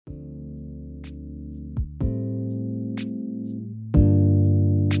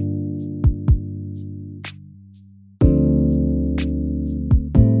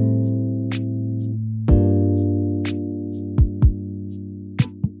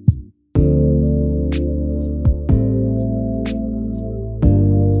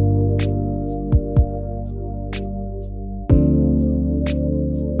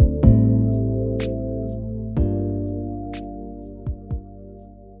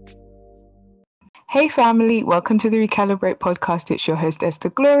Hey family, welcome to the Recalibrate podcast. It's your host Esther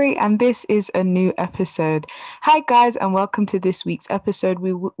Glory, and this is a new episode. Hi guys, and welcome to this week's episode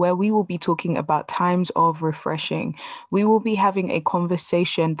where we will be talking about times of refreshing. We will be having a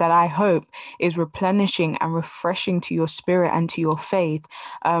conversation that I hope is replenishing and refreshing to your spirit and to your faith.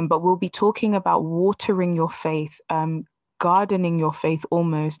 But we'll be talking about watering your faith, gardening your faith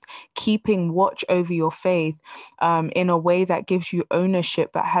almost, keeping watch over your faith in a way that gives you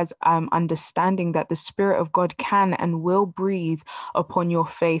ownership, but has understanding that the Spirit of God can and will breathe upon your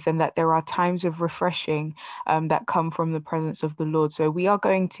faith, and that there are times of refreshing that come from the presence of the Lord. So we are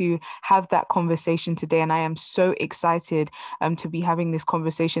going to have that conversation today, and I am so excited to be having this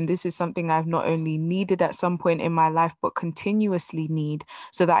conversation. This is something I've not only needed at some point in my life, but continuously need,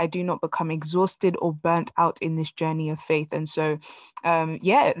 so that I do not become exhausted or burnt out in this journey of faith. And so,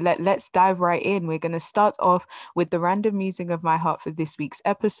 let's dive right in. We're going to start off with the random musing of my heart for this week's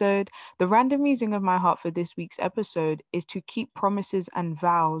episode. The random musing of my heart for this week's episode is to keep promises and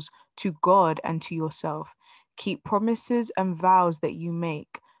vows to God and to yourself. Keep promises and vows that you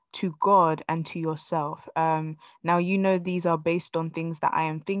make to God and to yourself. Now, these are based on things that I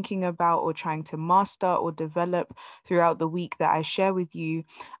am thinking about or trying to master or develop throughout the week that I share with you.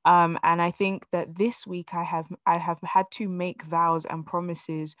 And I think that this week I have had to make vows and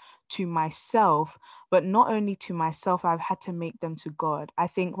promises to myself, but not only to myself, I've had to make them to God. I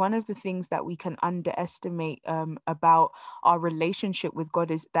think one of the things that we can underestimate about our relationship with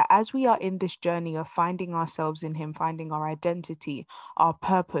God is that as we are in this journey of finding ourselves in Him, finding our identity, our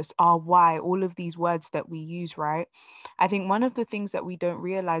purpose, our why, all of these words that we use, right? I think one of the things that we don't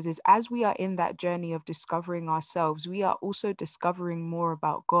realize is as we are in that journey of discovering ourselves, we are also discovering more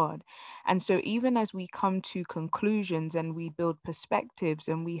about God. And so, even as we come to conclusions and we build perspectives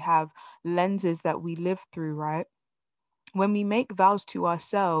and we have lenses that we live through, right? When we make vows to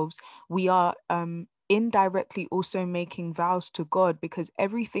ourselves, we are indirectly also making vows to God, because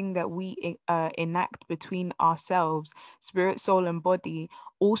everything that we enact between ourselves, spirit, soul, and body,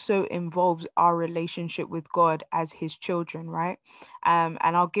 also involves our relationship with God as His children, right? And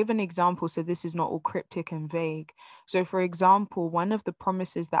I'll give an example so this is not all cryptic and vague. So, for example, one of the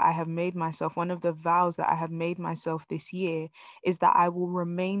promises that I have made myself, one of the vows that I have made myself this year, is that I will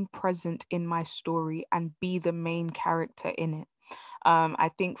remain present in my story and be the main character in it. I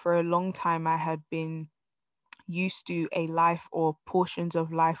think for a long time I had been used to a life or portions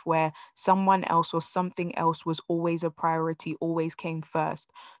of life where someone else or something else was always a priority, always came first.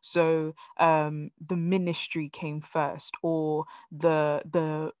 So the ministry came first, or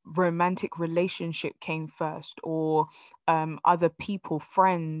the romantic relationship came first, or other people,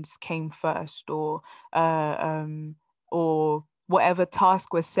 friends came first, uh, um, or whatever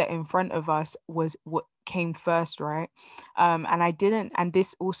task was set in front of us was what came first, right? And I didn't, and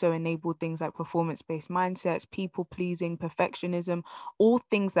this also enabled things like performance-based mindsets, people pleasing, perfectionism, all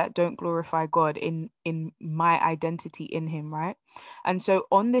things that don't glorify God in my identity in Him, right? And so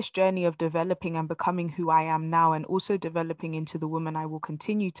on this journey of developing and becoming who I am now, and also developing into the woman I will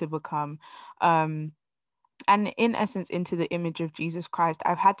continue to become, and in essence into the image of Jesus Christ,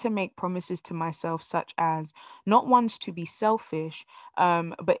 I've had to make promises to myself, such as not once to be selfish,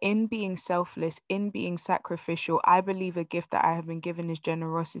 but in being selfless, in being sacrificial. I believe a gift that I have been given is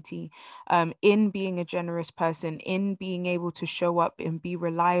generosity. In being a generous person, in being able to show up and be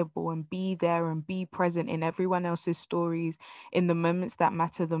reliable and be there and be present in everyone else's stories in the moments that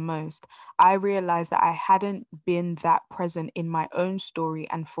matter the most. I realized that I hadn't been that present in my own story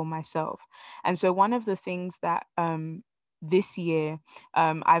and for myself. And so one of the things that this year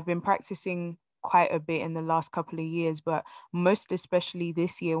I've been practicing quite a bit in the last couple of years, but most especially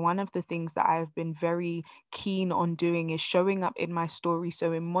this year, one of the things that I've been very keen on doing is showing up in my story.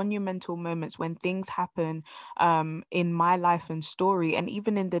 So in monumental moments when things happen in my life and story, and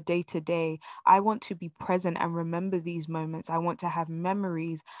even in the day to day, I want to be present and remember these moments. I want to have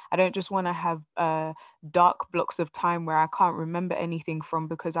memories. I don't just want to have dark blocks of time where I can't remember anything from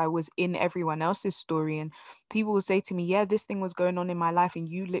because I was in everyone else's story. And people will say to me, yeah, this thing was going on in my life and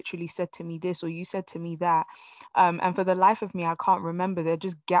you literally said to me this or you said to me that. And for the life of me, I can't remember. They're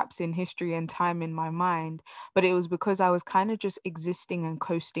just gaps in history and time in my mind. But it was because I was kind of just existing and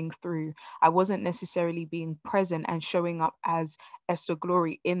coasting through. I wasn't necessarily being present and showing up as Esther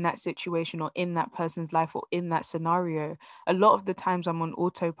Glory in that situation or in that person's life or in that scenario. A lot of the times I'm on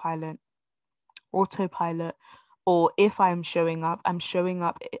autopilot, or if I'm showing up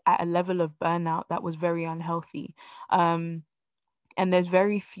at a level of burnout that was very unhealthy. And there's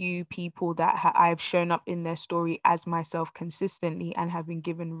very few people that I've shown up in their story as myself consistently and have been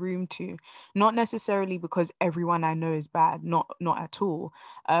given room to. Not necessarily because everyone I know is bad, not at all.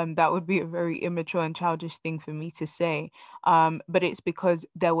 That would be a very immature and childish thing for me to say. But it's because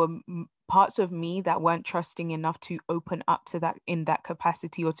there were parts of me that weren't trusting enough to open up to that in that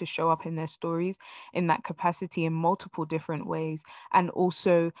capacity, or to show up in their stories in that capacity in multiple different ways. And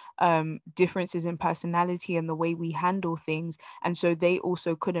also differences in personality and the way we handle things, and so they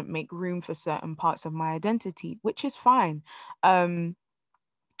also couldn't make room for certain parts of my identity, which is fine.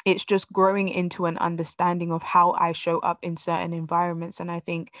 It's just growing into an understanding of how I show up in certain environments. And I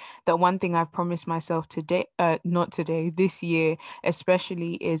think that one thing I've promised myself today, not today, this year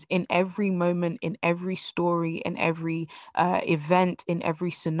especially, is in every moment, in every story, in every event, in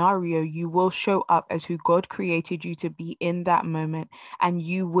every scenario, you will show up as who God created you to be in that moment. And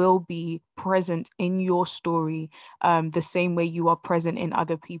you will be present in your story the same way you are present in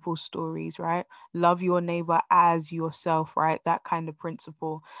other people's stories, right? Love your neighbor as yourself, right? That kind of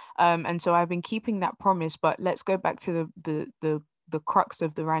principle. And so I've been keeping that promise. But let's go back to the crux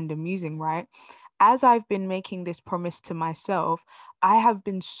of the random musing, right? As I've been making this promise to myself, I have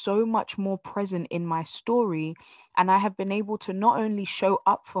been so much more present in my story, and I have been able to not only show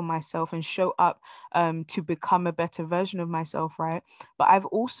up for myself and show up to become a better version of myself, right? But I've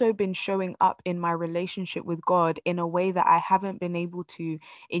also been showing up in my relationship with God in a way that I haven't been able to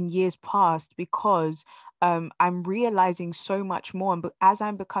in years past, because I'm realizing so much more. And as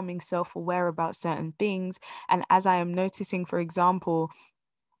I'm becoming self aware about certain things, and as I am noticing, for example,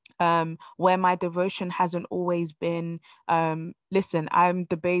 where my devotion hasn't always been, listen, I'm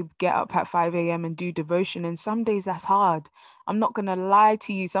the babe, get up at 5 a.m. and do devotion. And some days that's hard. I'm not going to lie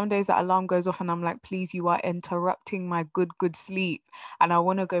to you. Some days that alarm goes off and I'm like, please, you are interrupting my good sleep. And I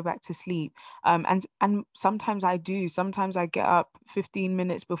want to go back to sleep. And sometimes I do. Sometimes I get up 15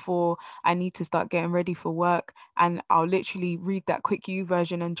 minutes before I need to start getting ready for work. And I'll literally read that quick U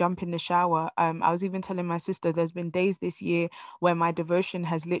version and jump in the shower. I was even telling my sister, there's been days this year where my devotion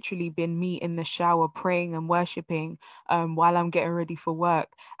has literally been me in the shower praying and worshiping while I'm getting ready for work,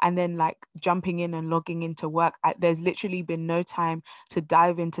 and then like jumping in and logging into work. There's literally been no time to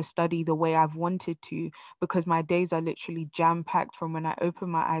dive into study the way I've wanted to, because my days are literally jam packed from when I open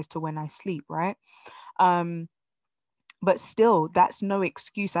my eyes to when I sleep, right? Um, but still, that's no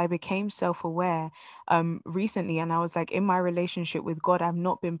excuse. I became self-aware recently, and I was like, in my relationship with God, I've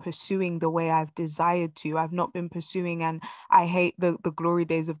not been pursuing the way I've desired to. I've not been pursuing, and I hate the glory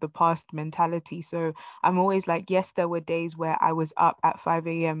days of the past mentality. So I'm always like, yes, there were days where I was up at 5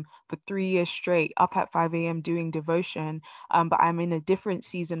 a.m. for 3 years straight, up at 5 a.m. doing devotion. But I'm in a different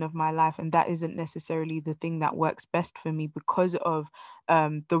season of my life, and that isn't necessarily the thing that works best for me, because of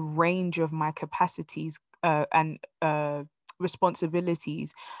the range of my capacities and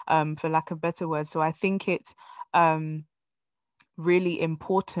responsibilities, for lack of better words. So I think it's um, really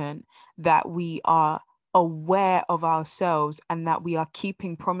important that we are aware of ourselves, and that we are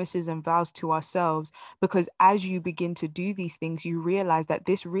keeping promises and vows to ourselves, because as you begin to do these things, you realize that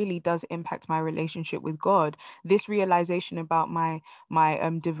this really does impact my relationship with God. This realization about my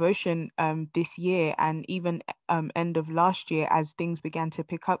devotion this year, and even end of last year, as things began to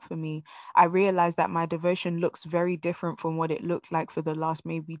pick up for me, I realized that my devotion looks very different from what it looked like for the last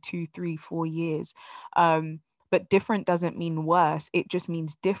maybe 2, 3, 4 years. But different doesn't mean worse, it just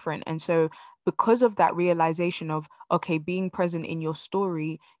means different. And so because of that realization of, okay, being present in your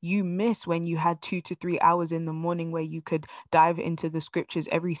story, you miss when you had 2 to 3 hours in the morning where you could dive into the scriptures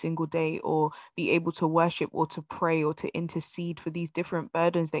every single day, or be able to worship, or to pray, or to intercede for these different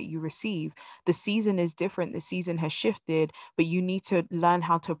burdens that you receive. The season is different, the season has shifted, but you need to learn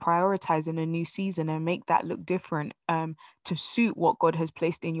how to prioritize in a new season and make that look different, to suit what God has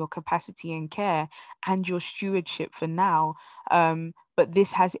placed in your capacity and care and your stewardship for now. But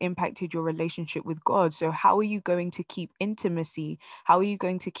this has impacted your relationship with God. So how are you going to keep intimacy? How are you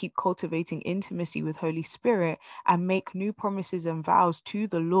going to keep cultivating intimacy with Holy Spirit and make new promises and vows to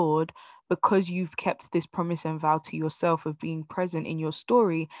the Lord, because you've kept this promise and vow to yourself of being present in your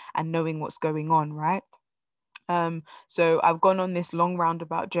story and knowing what's going on, right? So I've gone on this long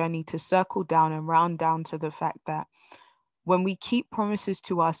roundabout journey to circle down and round down to the fact that when we keep promises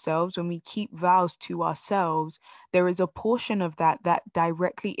to ourselves, when we keep vows to ourselves, there is a portion of that that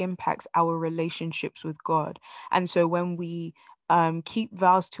directly impacts our relationships with God. And so when we keep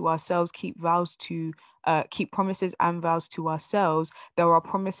vows to ourselves, keep promises and vows to ourselves, there are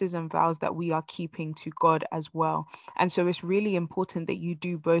promises and vows that we are keeping to God as well. And so it's really important that you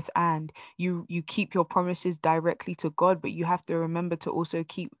do both, and you keep your promises directly to God, but you have to remember to also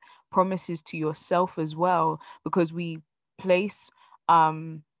keep promises to yourself as well, because we place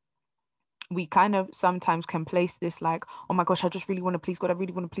we kind of sometimes can place this like, oh my gosh, I just really want to please God. I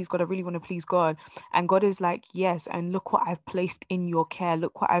really want to please God. I really want to please God. And God is like, yes. And look what I've placed in your care.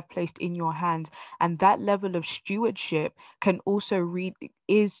 Look what I've placed in your hands. And that level of stewardship can also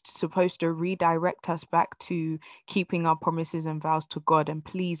is supposed to redirect us back to keeping our promises and vows to God and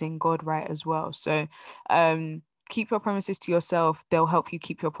pleasing God, right, as well. So, keep your promises to yourself. They'll help you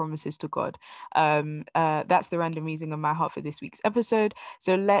keep your promises to God. That's the random reason of my heart for this week's episode.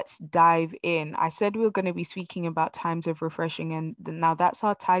 So let's dive in. I said we were going to be speaking about times of refreshing, and now that's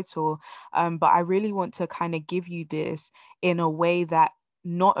our title. But I really want to kind of give you this in a way that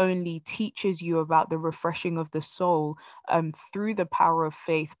not only teaches you about the refreshing of the soul through the power of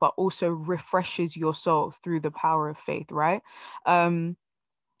faith, but also refreshes your soul through the power of faith, right?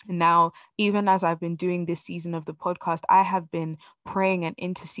 Now, even as I've been doing this season of the podcast, I have been praying and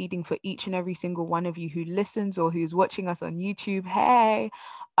interceding for each and every single one of you who listens or who's watching us on YouTube. Hey,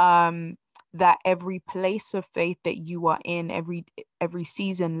 that every place of faith that you are in, every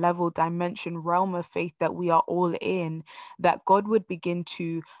season, level, dimension, realm of faith that we are all in, that God would begin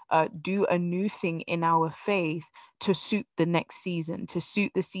to do a new thing in our faith to suit the next season, to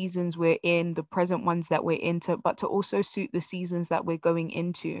suit the seasons we're in, the present ones that we're into, but to also suit the seasons that we're going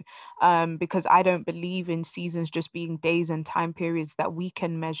into. Because I don't believe in seasons just being days and time periods that we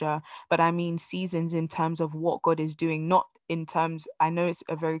can measure, but I mean seasons in terms of what God is doing, not in terms, I know it's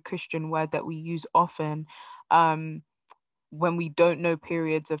a very Christian word that we use often, when we don't know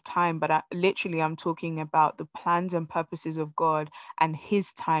periods of time, but I'm talking about the plans and purposes of God and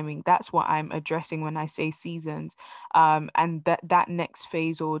his timing. That's what I'm addressing when I say seasons. And that next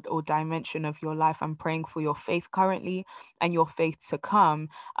phase or dimension of your life, I'm praying for your faith currently and your faith to come.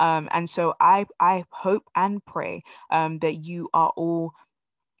 And so I hope and pray that you are all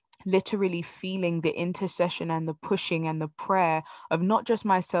literally feeling the intercession and the pushing and the prayer of not just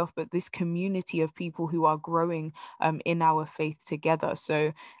myself, but this community of people who are growing in our faith together.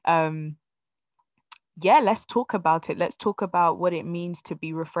 So yeah, let's talk about it. Let's talk about what it means to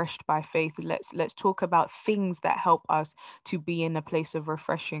be refreshed by faith. Let's talk about things that help us to be in a place of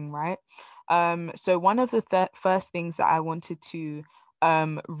refreshing, right? So one of the first things that I wanted to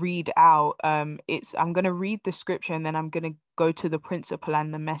read out, I'm going to read the scripture and then I'm going to go to the principle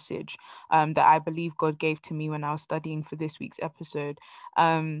and the message that I believe God gave to me when I was studying for this week's episode.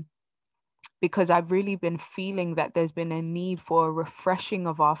 Because I've really been feeling that there's been a need for a refreshing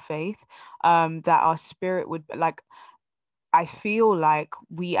of our faith, that our spirit would like. I feel like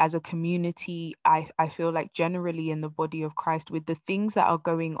we as a community, I feel like generally in the body of Christ, with the things that are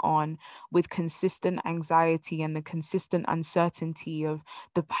going on with consistent anxiety and the consistent uncertainty of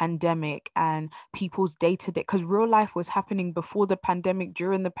the pandemic and people's day-to-day, because real life was happening before the pandemic,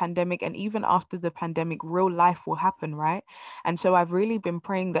 during the pandemic, and even after the pandemic, real life will happen, right? And so I've really been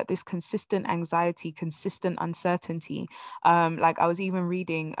praying that this consistent anxiety, consistent uncertainty, like I was even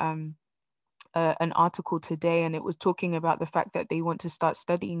reading an article today, and it was talking about the fact that they want to start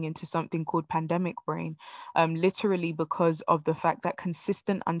studying into something called pandemic brain, literally because of the fact that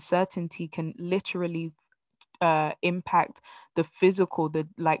consistent uncertainty can literally impact the physical,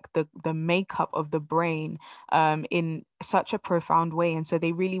 the makeup of the brain in such a profound way. And so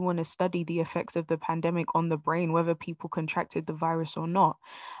they really want to study the effects of the pandemic on the brain, whether people contracted the virus or not.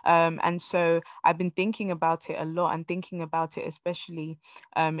 And so I've been thinking about it a lot, and thinking about it especially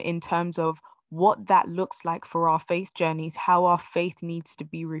in terms of what that looks like for our faith journeys, how our faith needs to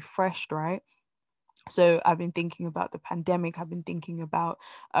be refreshed, right? So I've been thinking about the pandemic. I've been thinking about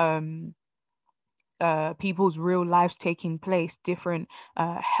people's real lives taking place, different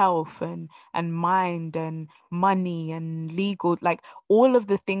health and mind and money and legal, like all of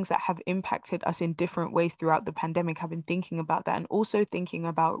the things that have impacted us in different ways throughout the pandemic. I've been thinking about that, and also thinking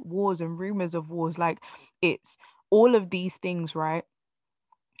about wars and rumors of wars. Like, it's all of these things, right?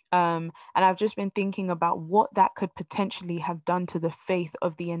 And I've just been thinking about what that could potentially have done to the faith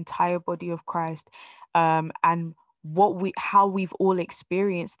of the entire body of Christ, and how we've all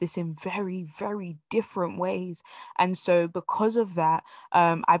experienced this in very, very different ways. And so because of that,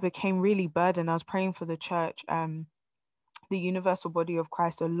 I became really burdened. I was praying for the church, the universal body of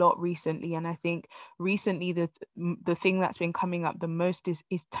Christ, a lot recently, and I think recently the thing that's been coming up the most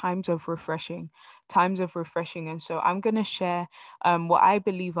is times of refreshing. And so I'm going to share what I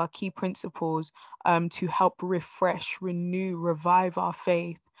believe are key principles to help refresh, renew, revive our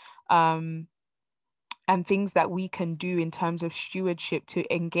faith, and things that we can do in terms of stewardship to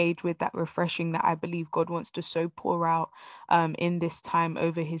engage with that refreshing that I believe God wants to so pour out in this time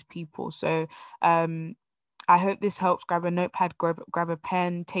over his people. So I hope this helps. Grab a notepad, grab a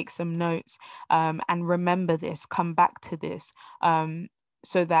pen, take some notes, and remember this, come back to this.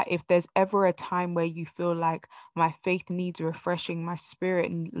 So that if there's ever a time where you feel like my faith needs refreshing, my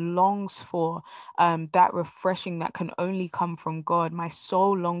spirit longs for that refreshing that can only come from God, my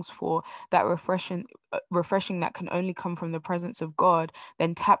soul longs for that refreshing that can only come from the presence of God,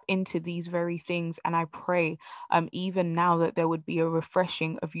 then tap into these very things. And I pray even now that there would be a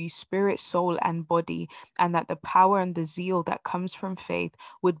refreshing of you, spirit, soul, and body, and that the power and the zeal that comes from faith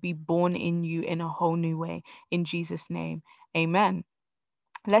would be born in you in a whole new way. In Jesus' name, amen.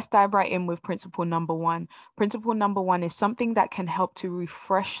 Let's dive right in with principle number one. Principle number one is something that can help to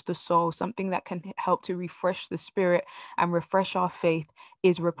refresh the soul, something that can help to refresh the spirit and refresh our faith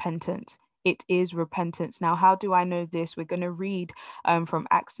is repentance. It is repentance. Now, how do I know this? We're going to read from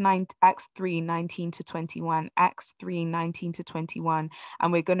Acts 3:19 to 21, Acts 3:19 to 21,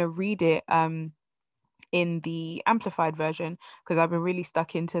 and we're going to read it in the amplified version because I've been really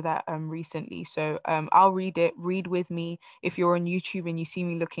stuck into that recently. So I'll read it. Read with me. If you're on YouTube and you see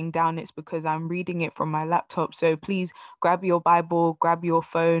me looking down, it's because I'm reading it from my laptop. So please grab your Bible, grab your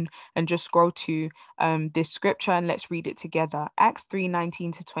phone, and just scroll to this scripture and let's read it together. Acts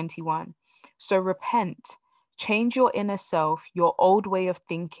 3:19 to 21. So repent, change your inner self, your old way of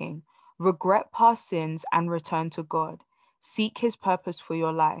thinking, regret past sins, and return to God. Seek his purpose for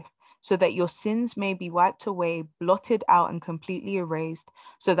your life, so that your sins may be wiped away, blotted out, and completely erased,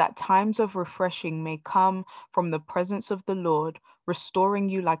 so that times of refreshing may come from the presence of the Lord, restoring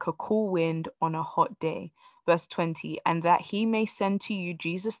you like a cool wind on a hot day. Verse 20, and that he may send to you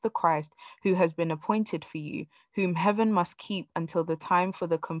Jesus the Christ, who has been appointed for you, whom heaven must keep until the time for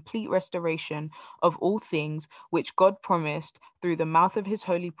the complete restoration of all things, which God promised through the mouth of his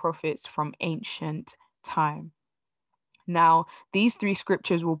holy prophets from ancient time. Now, these three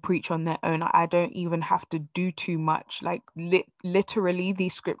scriptures will preach on their own. I don't even have to do too much. Like literally,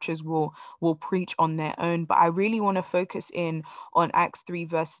 these scriptures will preach on their own. But I really want to focus in on Acts 3,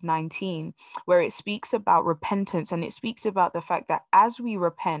 verse 19, where it speaks about repentance, and it speaks about the fact that as we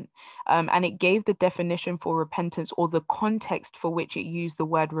repent, and it gave the definition for repentance or the context for which it used the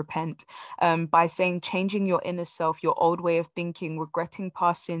word repent, by saying changing your inner self, your old way of thinking, regretting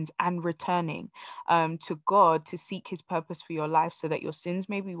past sins, and returning to God to seek his purpose for your life, so that your sins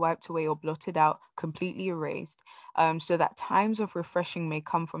may be wiped away or blotted out, completely erased, so that times of refreshing may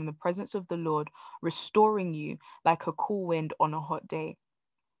come from the presence of the Lord, restoring you like a cool wind on a hot day.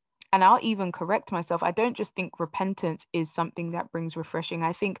 And I'll even correct myself. I don't just think repentance is something that brings refreshing.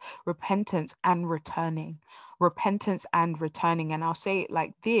 I think repentance and returning. Repentance and returning. And I'll say it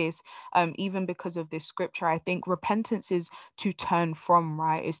like this, even because of this scripture. I think repentance is to turn from,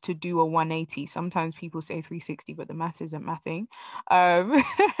 right? Is to do a 180. Sometimes people say 360, but the math isn't mathing.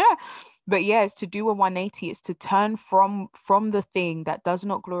 But yeah, it's to do a 180. It's to turn from the thing that does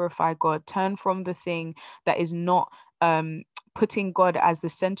not glorify God. Turn from the thing that is not putting God as the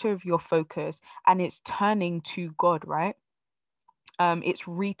center of your focus, and it's turning to God, right? It's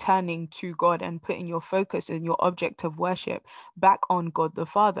returning to God and putting your focus and your object of worship back on God the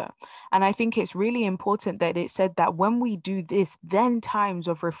Father. And I think it's really important that it said that when we do this, then times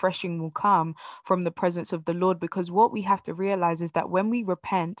of refreshing will come from the presence of the Lord, because what we have to realize is that when we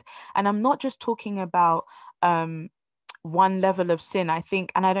repent, and I'm not just talking about one level of sin, I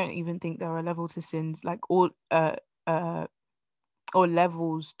think, and I don't even think there are levels to sins, like all or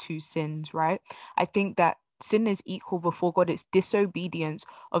levels to sins, right? I think that sin is equal before God. It's disobedience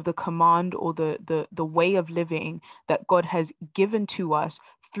of the command or the way of living that God has given to us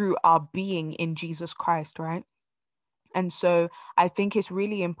through our being in Jesus Christ, right? And so I think it's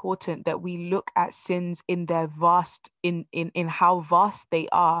really important that we look at sins in their vast, in how vast they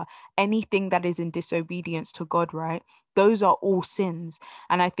are. Anything that is in disobedience to God, right? Those are all sins.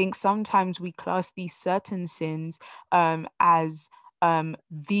 And I think sometimes we class these certain sins as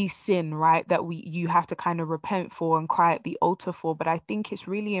the sin, right, that you have to kind of repent for and cry at the altar for. But I think it's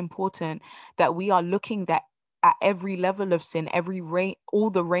really important that we are looking at every level of sin, all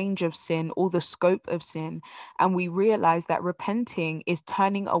the range of sin, all the scope of sin. And we realize that repenting is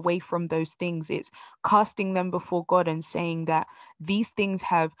turning away from those things. It's casting them before God and saying that these things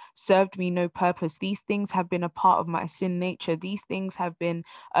have served me no purpose. These things have been a part of my sin nature. These things have been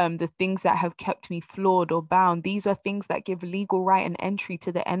the things that have kept me flawed or bound. These are things that give legal right and entry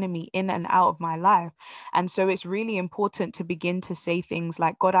to the enemy in and out of my life. And so it's really important to begin to say things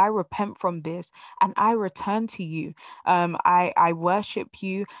like, God, I repent from this and I return to you. I worship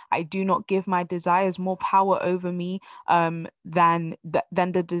you. I do not give my desires more power over me than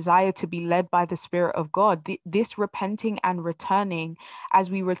the desire to be led by the Spirit of God. This repenting and returning returning, as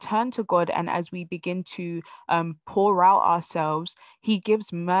we return to God and as we begin to pour out ourselves, he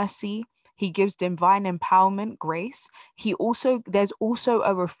gives mercy. He gives divine empowerment, grace. There's also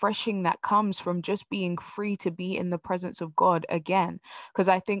a refreshing that comes from just being free to be in the presence of God again. Because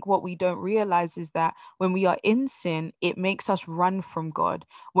I think what we don't realize is that when we are in sin, it makes us run from God.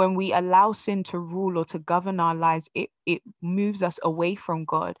 When we allow sin to rule or to govern our lives, it moves us away from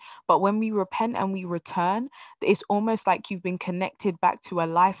God. But when we repent and we return, it's almost like you've been connected back to a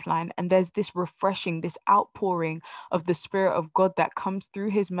lifeline. And there's this refreshing, this outpouring of the Spirit of God that comes through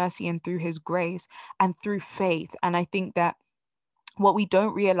his mercy and through his grace and through faith. And I think that what we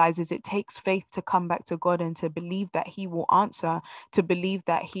don't realize is it takes faith to come back to God and to believe that he will answer, to believe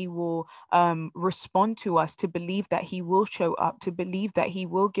that he will respond to us, to believe that he will show up, to believe that he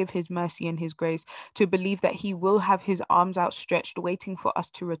will give his mercy and his grace, to believe that he will have his arms outstretched waiting for us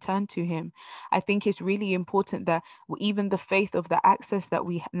to return to him. I think it's really important that even the faith of the access that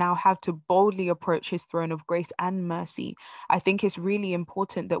we now have to boldly approach his throne of grace and mercy, I think it's really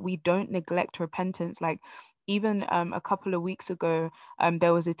important that we don't neglect repentance. Like, even a couple of weeks ago,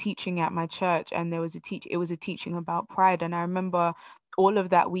 there was a teaching at my church, and it was a teaching about pride. And I remember all of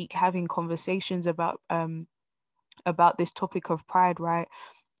that week having conversations about this topic of pride, right?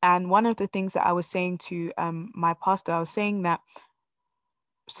 And one of the things that I was saying to my pastor, I was saying that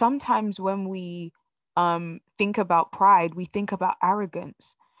sometimes when we think about pride, we think about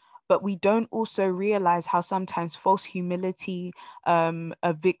arrogance, but we don't also realize how sometimes false humility,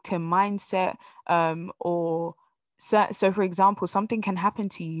 a victim mindset, or so for example, something can happen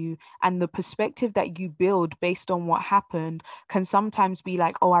to you, and the perspective that you build based on what happened can sometimes be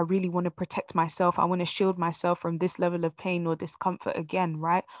like, oh, I really want to protect myself. I want to shield myself from this level of pain or discomfort again,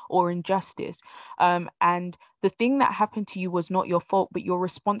 right? Or injustice. And the thing that happened to you was not your fault, but your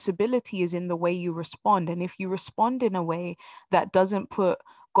responsibility is in the way you respond. And if you respond in a way that doesn't put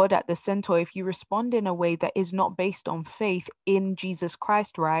God at the center, if you respond in a way that is not based on faith in Jesus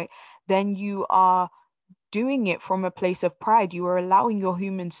Christ, right, then you are doing it from a place of pride. You are allowing your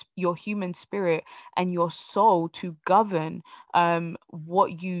human spirit and your soul to govern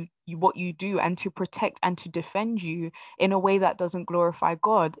what you do, and to protect and to defend you in a way that doesn't glorify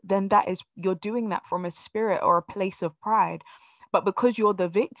God. Then you're doing that from a spirit or a place of pride. But because you're the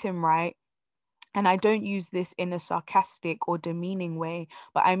victim, right? And I don't use this in a sarcastic or demeaning way,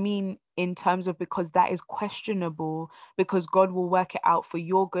 but I mean in terms of, because that is questionable, because God will work it out for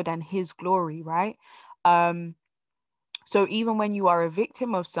your good and his glory, right? Um, so even when you are a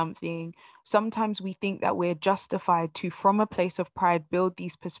victim of something, sometimes we think that we're justified to, from a place of pride, build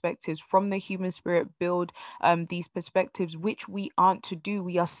these perspectives, from the human spirit, build these perspectives, which we aren't to do.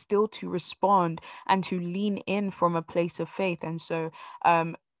 We are still to respond and to lean in from a place of faith. And so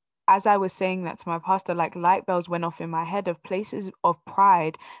as I was saying that to my pastor, like light bells went off in my head of places of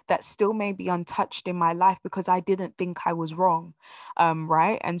pride that still may be untouched in my life because I didn't think I was wrong.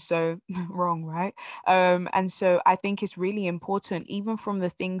 Right. And so wrong, right? And so I think it's really important, even from the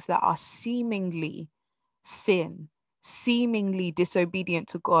things that are seemingly sin, seemingly disobedient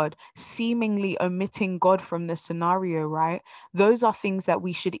to God, seemingly omitting God from the scenario, right? Those are things that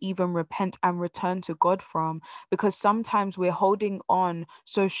we should even repent and return to God from, because sometimes we're holding on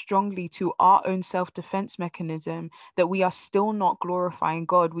so strongly to our own self-defense mechanism that we are still not glorifying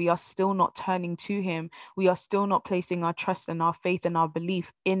God. We are still not turning to him. We are still not placing our trust and our faith and our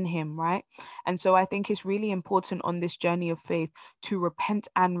belief in him, right? And so I think it's really important on this journey of faith to repent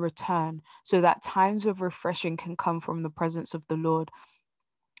and return, so that times of refreshing can come from the presence of the Lord.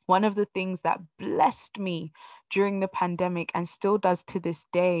 One of the things that blessed me during the pandemic, and still does to this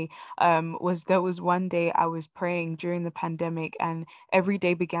day, was there was one day I was praying during the pandemic, and every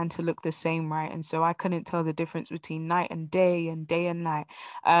day began to look the same, right? And so I couldn't tell the difference between night and day and night.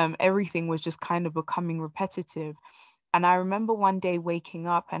 Everything was just kind of becoming repetitive. And I remember one day waking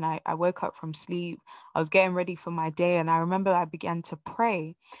up, and I woke up from sleep. I was getting ready for my day, and I remember I began to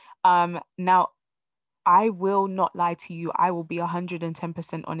pray. Now, I will not lie to you. I will be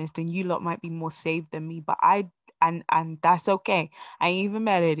 110% honest, and you lot might be more saved than me, but and that's okay. I ain't even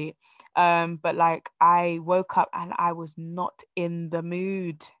mad at it. But like, I woke up and I was not in the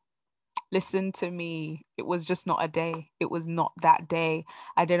mood. Listen to me. It was just not a day. It was not that day.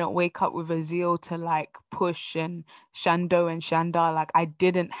 I didn't wake up with a zeal to like push and shando and shanda. Like, I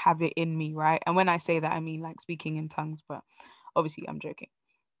didn't have it in me, right? And when I say that, I mean like speaking in tongues, but obviously I'm joking.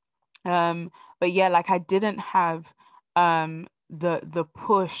 But yeah, like I didn't have the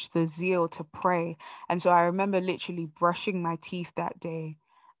push, the zeal to pray. And so I remember literally brushing my teeth that day,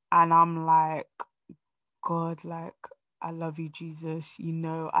 and I'm like, God, like, I love you, Jesus. You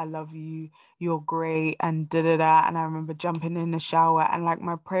know, I love you. You're great. And da da da. And I remember jumping in the shower, and like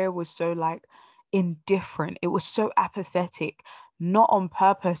my prayer was so like indifferent. It was so apathetic, not on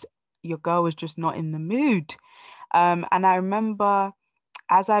purpose. Your girl was just not in the mood. And I remember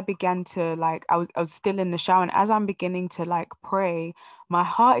as I began to like, I was still in the shower, and as I'm beginning to like pray, my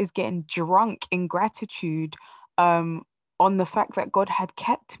heart is getting drunk in gratitude, um, on the fact that God had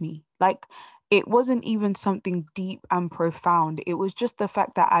kept me. Like, it wasn't even something deep and profound. It was just the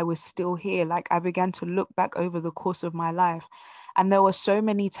fact that I was still here. Like, I began to look back over the course of my life. And there were so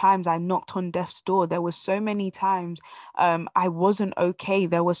many times I knocked on death's door. There were so many times I wasn't okay.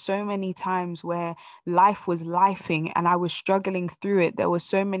 There were so many times where life was lifing and I was struggling through it. There were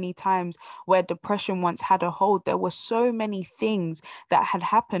so many times where depression once had a hold. There were so many things that had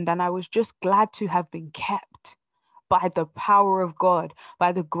happened, and I was just glad to have been kept by the power of God,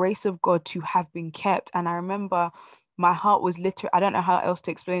 by the grace of God to have been kept. And I remember my heart was literally, I don't know how else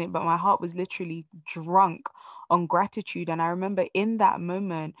to explain it, but my heart was literally drunk on gratitude. And I remember in that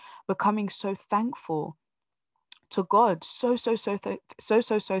moment becoming so thankful to God, so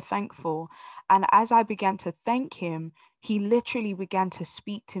thankful. And as I began to thank him, he literally began to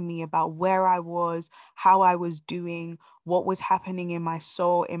speak to me about where I was, how I was doing, what was happening in my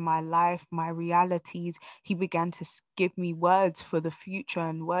soul, in my life, my realities. He began to give me words for the future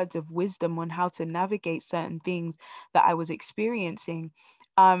and words of wisdom on how to navigate certain things that I was experiencing.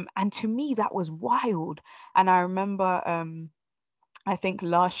 And to me, that was wild. And I remember I think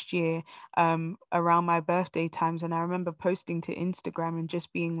last year, around my birthday times, and I remember posting to Instagram and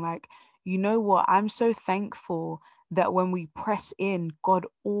just being like, you know what? I'm so thankful that when we press in, God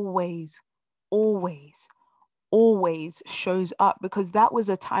always, always shows up, because that was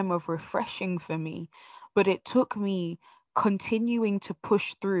a time of refreshing for me. But it took me continuing to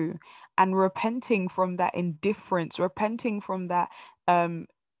push through and repenting from that indifference, repenting from that um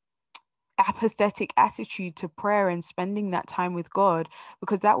apathetic attitude to prayer and spending that time with God,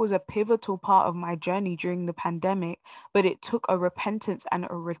 because that was a pivotal part of my journey during the pandemic. But it took a repentance and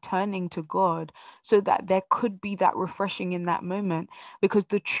a returning to God so that there could be that refreshing in that moment. Because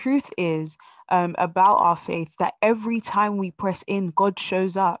the truth is, about our faith, that every time we press in, God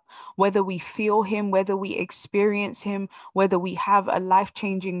shows up, whether we feel him, whether we experience him, whether we have a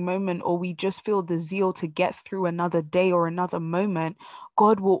life-changing moment, or we just feel the zeal to get through another day or another moment.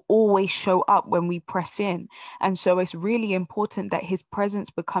 God will always show up when we press in. And so it's really important that his presence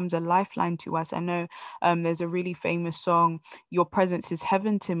becomes a lifeline to us. I know there's a really famous song, Your Presence is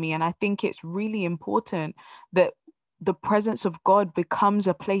Heaven to Me. And I think it's really important that the presence of God becomes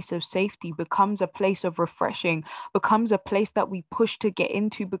a place of safety, becomes a place of refreshing, becomes a place that we push to get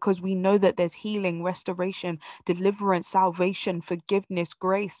into, because we know that there's healing, restoration, deliverance, salvation, forgiveness,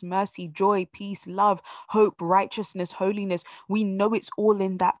 grace, mercy, joy, peace, love, hope, righteousness, holiness. We know it's all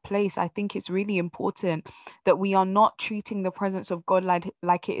in that place. I think it's really important that we are not treating the presence of God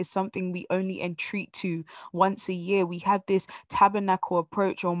like it is something we only entreat to once a year. We have this tabernacle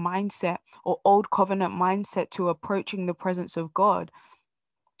approach or mindset, or old covenant mindset, to approaching the presence of God.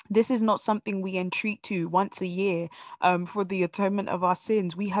 This is not something we entreat to once a year, for the atonement of our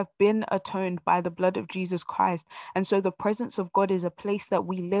sins. We have been atoned by the blood of Jesus Christ. And so the presence of God is a place that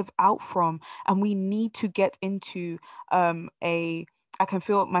we live out from, and we need to get into I can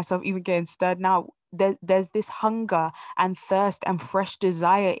feel myself even getting stirred now. There's this hunger and thirst and fresh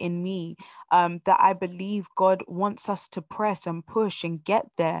desire in me, that I believe God wants us to press and push and get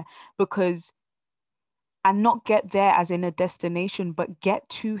there, because and not get there as in a destination, but get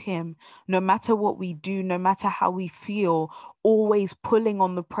to him, no matter what we do, no matter how we feel, always pulling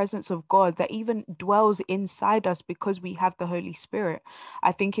on the presence of God that even dwells inside us because we have the Holy Spirit.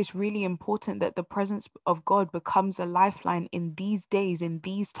 I think it's really important that the presence of God becomes a lifeline in these days, in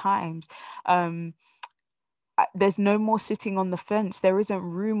these times. There's no more sitting on the fence. There isn't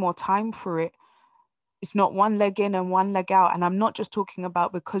room or time for it. It's not one leg in and one leg out. And I'm not just talking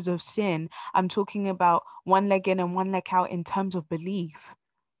about because of sin. I'm talking about one leg in and one leg out in terms of belief.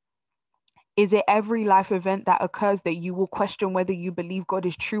 Is it every life event that occurs that you will question whether you believe God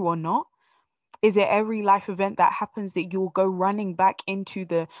is true or not? Is it every life event that happens that you'll go running back into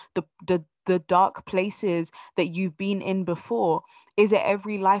the dark places that you've been in before? Is it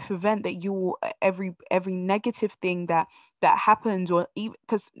every life event that you will, every negative thing that that happens, or even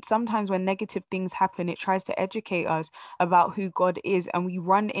because sometimes when negative things happen, it tries to educate us about who God is, and we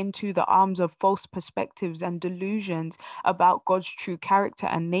run into the arms of false perspectives and delusions about God's true character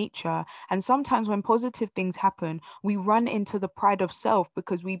and nature. And sometimes when positive things happen, we run into the pride of self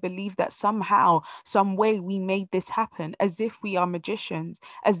because we believe that somehow, some way we made this happen, as if we are magicians,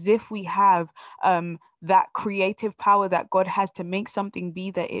 as if we have that creative power that God has to make something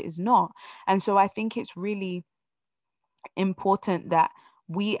be that it is not. And so I think it's really important that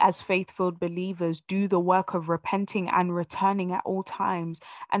we as faith-filled believers do the work of repenting and returning at all times,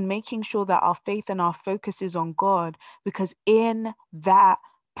 and making sure that our faith and our focus is on God, because in that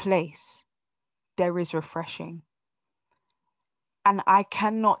place there is refreshing. And I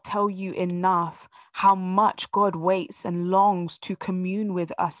cannot tell you enough how much God waits and longs to commune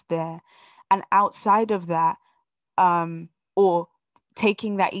with us there. And outside of that, or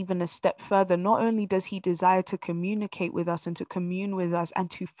taking that even a step further, not only does he desire to communicate with us and to commune with us and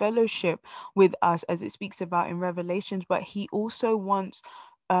to fellowship with us, as it speaks about in Revelations, but he also wants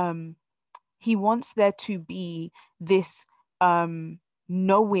there to be this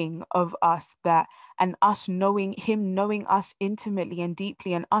knowing of us, that, and us knowing him, knowing us intimately and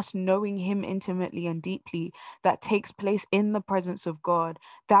deeply, and us knowing him intimately and deeply, that takes place in the presence of God,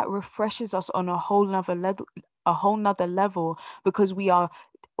 that refreshes us on a whole nother level, because we are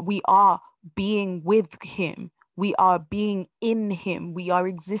being with him, we are being in him, we are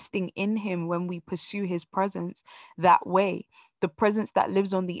existing in him when we pursue his presence that way. The presence that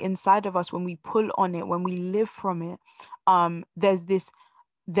lives on the inside of us, when we pull on it, when we live from it, there's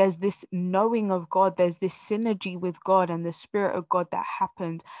this knowing of God, there's this synergy with God and the Spirit of God that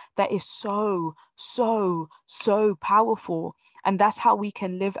happens, that is so, so, so powerful. And that's how we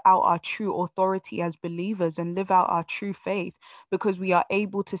can live out our true authority as believers and live out our true faith, because we are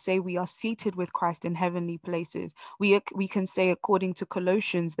able to say we are seated with Christ in heavenly places. We can say, according to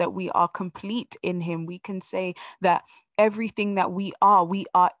Colossians, that we are complete in him. We can say that everything that we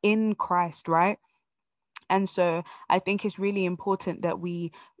are in Christ, right? And so I think it's really important that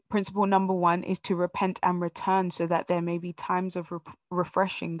principle number one is to repent and return, so that there may be times of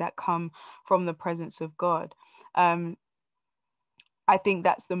refreshing that come from the presence of God. I think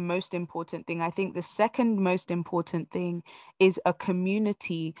that's the most important thing. I think the second most important thing is a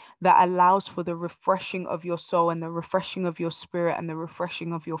community that allows for the refreshing of your soul and the refreshing of your spirit and the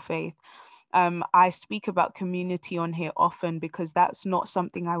refreshing of your faith. I speak about community on here often because that's not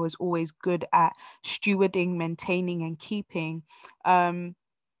something I was always good at stewarding, maintaining, and keeping.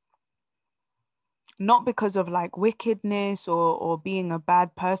 Not because of like wickedness or being a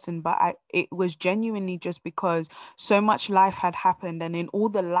bad person, but it was genuinely just because so much life had happened, and in all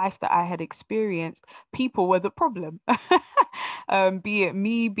the life that I had experienced, people were the problem. Be it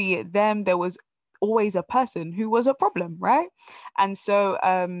me, be it them, there was always a person who was a problem, right? And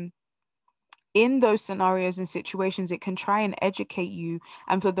so in those scenarios and situations, it can try and educate you.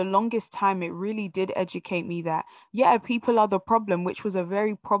 And for the longest time, it really did educate me that, yeah, people are the problem, which was a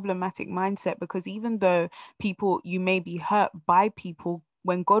very problematic mindset, because even though you may be hurt by people,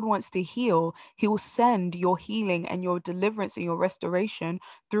 when God wants to heal, he will send your healing and your deliverance and your restoration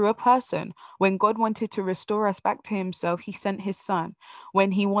through a person. When God wanted to restore us back to himself, he sent his son.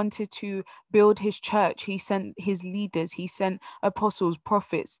 When he wanted to build his church, he sent his leaders, he sent apostles,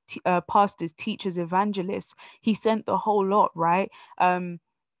 prophets, pastors, teachers, evangelists. He sent the whole lot, right? And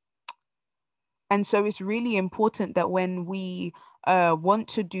so it's really important that when we want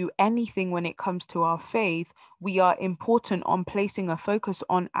to do anything when it comes to our faith, we are important on placing a focus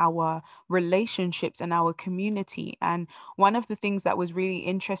on our relationships and our community. And one of the things that was really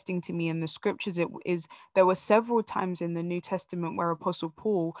interesting to me in the scriptures is there were several times in the New Testament where Apostle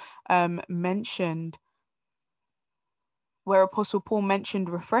Paul mentioned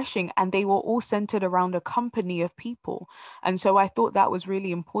refreshing, and they were all centered around a company of people. And so I thought that was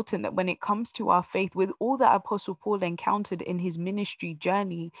really important, that when it comes to our faith, with all that Apostle Paul encountered in his ministry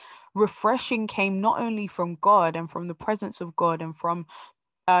journey, refreshing came not only from God and from the presence of God and from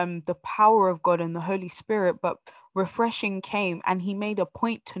the power of God and the Holy Spirit, but refreshing came, and he made a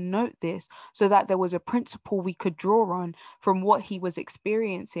point to note this so that there was a principle we could draw on from what he was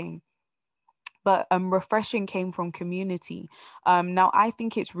experiencing. But refreshing came from community. Now, I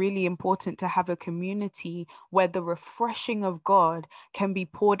think it's really important to have a community where the refreshing of God can be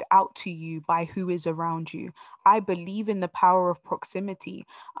poured out to you by who is around you. I believe in the power of proximity.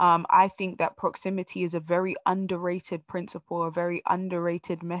 I think that proximity is a very underrated principle, a very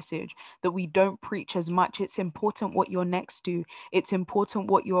underrated message that we don't preach as much. It's important what you're next to. It's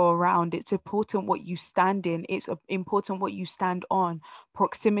important what you're around. It's important what you stand in. It's important what you stand on.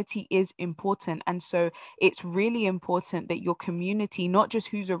 Proximity is important. important. And so it's really important that your community, not just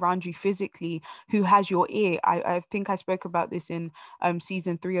who's around you physically, who has your ear. I think I spoke about this in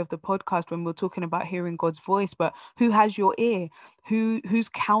season 3 of the podcast when we are talking about hearing God's voice, but who has your ear? Whose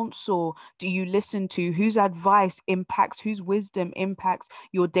counsel do you listen to? Whose advice impacts, whose wisdom impacts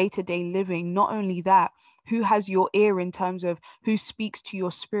your day-to-day living? Not only that, who has your ear in terms of who speaks to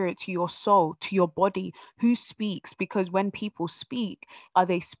your spirit, to your soul, to your body? Who speaks? Because when people speak, are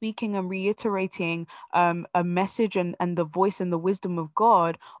they speaking and reiterating a message and the voice and the wisdom of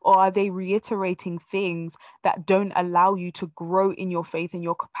God, or are they reiterating things that don't allow you to grow in your faith and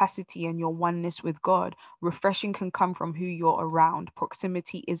your capacity and your oneness with God? Refreshing can come from who you're around.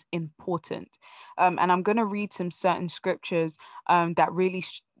 Proximity is important. And I'm going to read some certain scriptures that really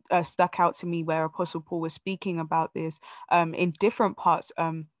stuck out to me, where Apostle Paul was speaking about this in different parts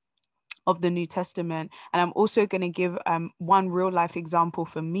of the New Testament. And I'm also going to give one real life example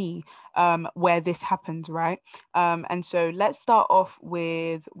for me where this happens, right? And so let's start off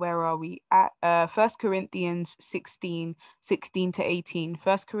with, where are we at? 1 Corinthians 16 to 18.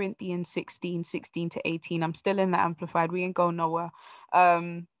 1 Corinthians 16 to 18. I'm still in the Amplified. We ain't going nowhere.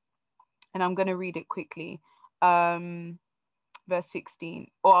 And I'm going to read it quickly. Verse 16,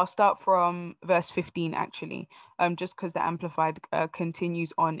 or I'll start from verse 15 actually, just because the Amplified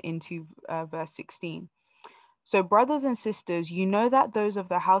continues on into verse 16. So, brothers and sisters, you know that those of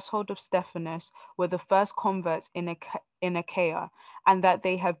the household of Stephanas were the first converts in Achaia, and that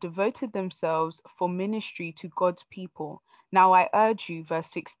they have devoted themselves for ministry to God's people. Now I urge you, verse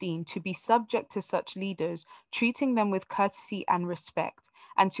 16, to be subject to such leaders, treating them with courtesy and respect,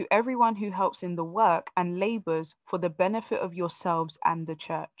 and to everyone who helps in the work and labors for the benefit of yourselves and the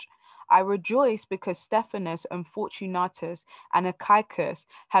church. I rejoice because Stephanas and Fortunatus and Achaicus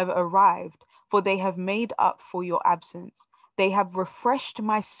have arrived, for they have made up for your absence. They have refreshed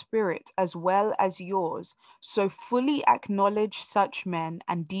my spirit as well as yours. So fully acknowledge such men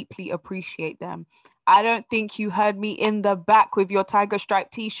and deeply appreciate them. I don't think you heard me in the back with your tiger stripe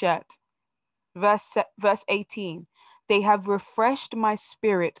t-shirt. Verse 18. They have refreshed my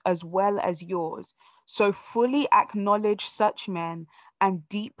spirit as well as yours. So fully acknowledge such men and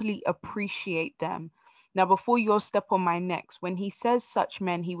deeply appreciate them. Now, before you all step on my necks, when he says such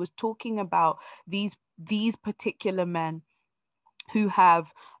men, he was talking about these particular men who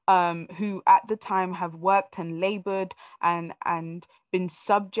have who at the time have worked and labored and been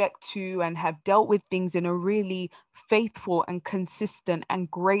subject to and have dealt with things in a really faithful and consistent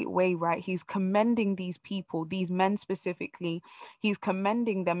and great way, right? He's commending these people, these men specifically. He's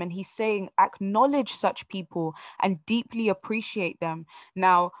commending them, and he's saying, acknowledge such people and deeply appreciate them.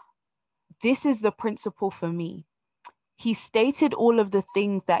 Now, this is the principle for me. He stated all of the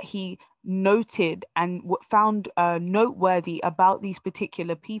things that he noted and found noteworthy about these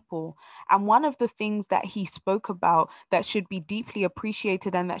particular people. And one of the things that he spoke about that should be deeply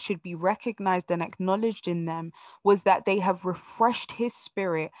appreciated and that should be recognized and acknowledged in them was that they have refreshed his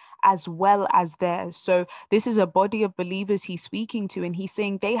spirit as well as theirs. So this is a body of believers he's speaking to, and he's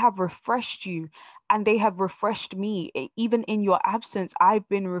saying they have refreshed you and they have refreshed me. Even in your absence, I've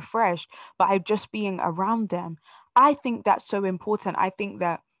been refreshed by just being around them. I think that's so important. I think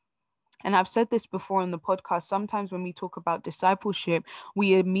that, and I've said this before on the podcast, sometimes when we talk about discipleship,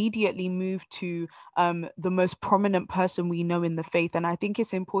 we immediately move to the most prominent person we know in the faith. And I think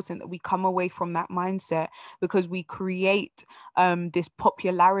it's important that we come away from that mindset, because we create this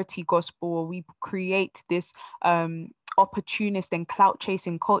popularity gospel, or we create this opportunist and clout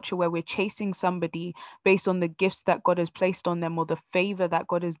chasing culture where we're chasing somebody based on the gifts that God has placed on them or the favor that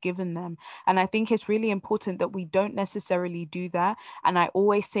God has given them. And I think it's really important that we don't necessarily do that. And I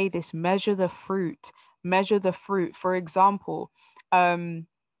always say this: measure the fruit. For example,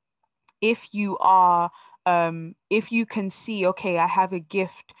 if you can see, okay, I have a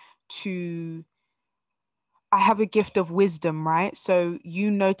gift of wisdom, right? So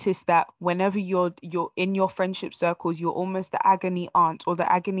you notice that whenever you're in your friendship circles, you're almost the agony aunt or the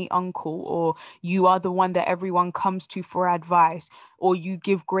agony uncle, or you are the one that everyone comes to for advice, or you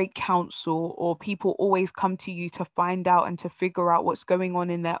give great counsel, or people always come to you to find out and to figure out what's going on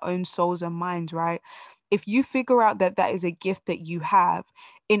in their own souls and minds, right? If you figure out that that is a gift that you have,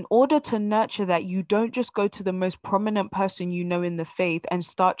 in order to nurture that, you don't just go to the most prominent person you know in the faith and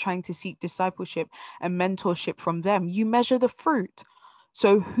start trying to seek discipleship and mentorship from them. You measure the fruit.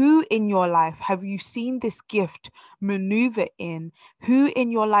 So who in your life have you seen this gift maneuver in? Who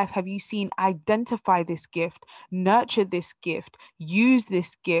in your life have you seen identify this gift, nurture this gift, use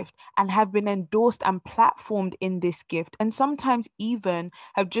this gift, and have been endorsed and platformed in this gift? And sometimes even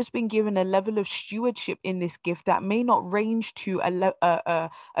have just been given a level of stewardship in this gift that may not range to a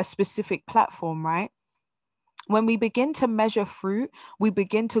specific platform, right? When we begin to measure fruit, we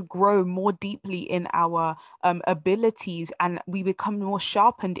begin to grow more deeply in our abilities, and we become more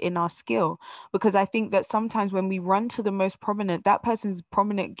sharpened in our skill. Because I think that sometimes when we run to the most prominent, that person's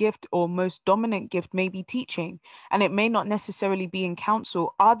prominent gift or most dominant gift may be teaching, and it may not necessarily be in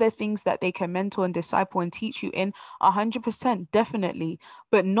counsel. Are there things that they can mentor and disciple and teach you in? 100%, definitely,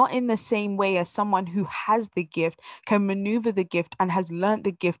 but not in the same way as someone who has the gift can maneuver the gift and has learned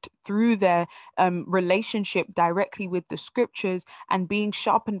the gift through their relationship directly with the scriptures and being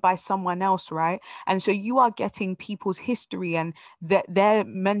sharpened by someone else, right? And so you are getting people's history and their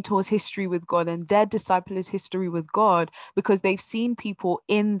mentors' history with God and their disciples' history with God, because they've seen people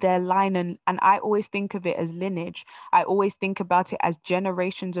in their line. And I always think of it as lineage. I always think about it as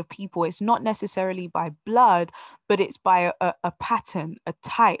generations of people. It's not necessarily by blood, but it's by a pattern, a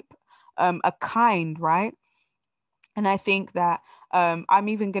type, a kind, right? And I think that I'm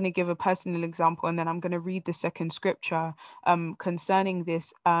even going to give a personal example, and then I'm going to read the second scripture concerning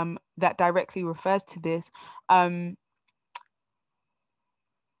this that directly refers to this.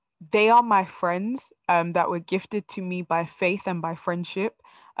 They are my friends that were gifted to me by faith and by friendship.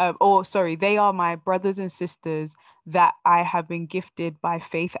 Or, sorry, they are my brothers and sisters that I have been gifted by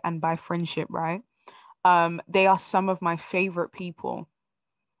faith and by friendship, right? They are some of my favorite people.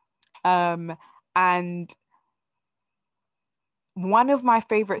 And one of my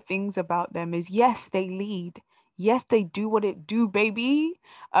favorite things about them is, yes, they lead. Yes, they do what it do, baby,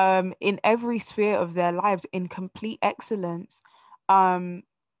 in every sphere of their lives in complete excellence. Um,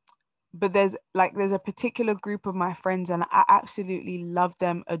 but there's a particular group of my friends, and I absolutely love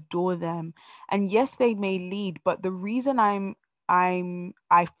them, adore them. And yes, they may lead, but the reason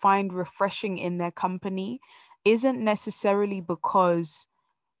I find refreshing in their company isn't necessarily because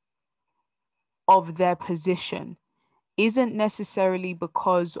of their position, isn't necessarily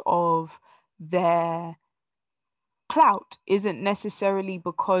because of their clout, isn't necessarily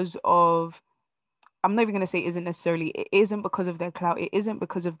because of, I'm not even going to say isn't necessarily, it isn't because of their clout, it isn't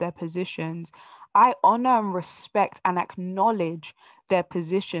because of their positions. I honor and respect and acknowledge their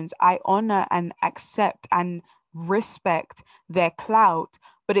positions. I honor and accept and respect their clout,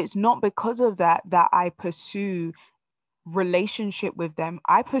 but it's not because of that that I pursue relationship with them.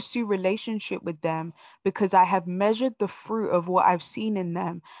 I pursue relationship with them because I have measured the fruit of what I've seen in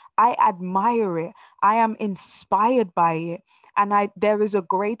them. I admire it. I am inspired by it. And there is a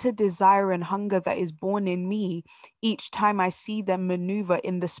greater desire and hunger that is born in me each time I see them maneuver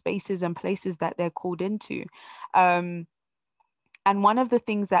in the spaces and places that they're called into. And one of the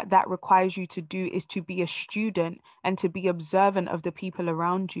things that requires you to do is to be a student and to be observant of the people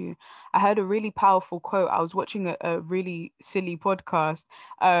around you. I heard a really powerful quote. I was watching a really silly podcast,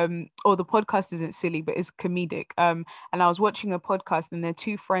 or the podcast isn't silly, but it's comedic. And I was watching a podcast, and they're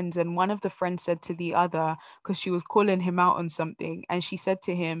two friends, and one of the friends said to the other, because she was calling him out on something, and she said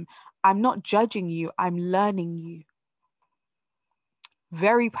to him, "I'm not judging you, I'm learning you."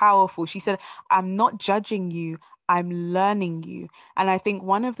 Very powerful. She said, "I'm not judging you, I'm learning you." And I think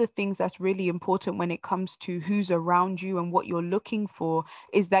one of the things that's really important when it comes to who's around you and what you're looking for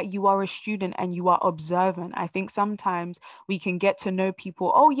is that you are a student and you are observant. I think sometimes we can get to know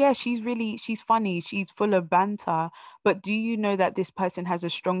people. Oh, yeah, she's funny, she's full of banter. But do you know that this person has a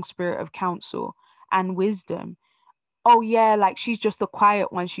strong spirit of counsel and wisdom? Oh yeah, like she's just the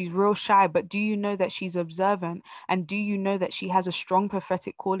quiet one, she's real shy, but do you know that she's observant, and do you know that she has a strong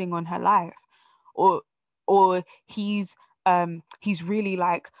prophetic calling on her life? or or he's really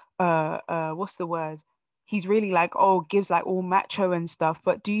like what's the word, he's really like, oh, gives like all macho and stuff,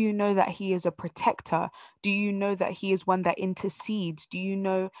 but do you know that he is a protector? Do you know that he is one that intercedes? Do you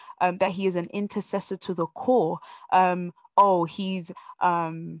know that he is an intercessor to the core? Oh, he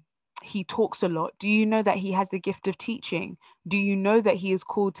talks a lot. Do you know that he has the gift of teaching? Do you know that he is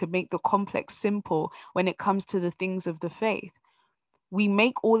called to make the complex simple when it comes to the things of the faith? We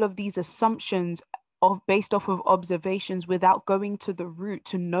make all of these assumptions based off of observations without going to the root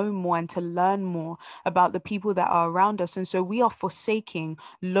to know more and to learn more about the people that are around us. And so we are forsaking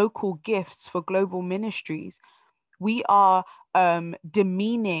local gifts for global ministries. We are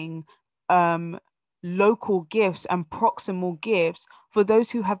demeaning local gifts and proximal gifts for those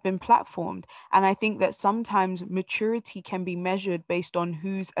who have been platformed. And I think that sometimes maturity can be measured based on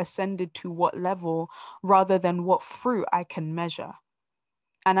who's ascended to what level rather than what fruit I can measure.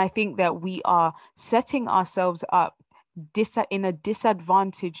 And I think that we are setting ourselves up in a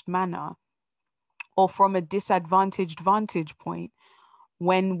disadvantaged manner, or from a disadvantaged vantage point,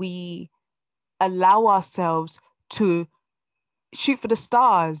 when we allow ourselves to shoot for the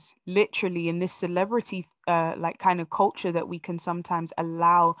stars, literally, in this celebrity like kind of culture that we can sometimes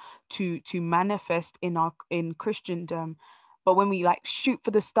allow to manifest in Christendom. But when we like shoot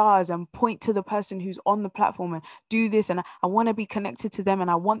for the stars and point to the person who's on the platform and do this, and I want to be connected to them, and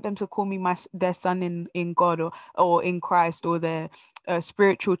I want them to call me their son in God, or in Christ, or their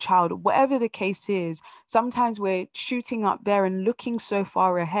spiritual child, whatever the case is, sometimes we're shooting up there and looking so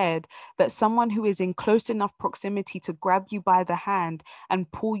far ahead that someone who is in close enough proximity to grab you by the hand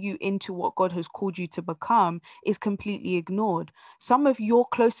and pull you into what God has called you to become is completely ignored. Some of your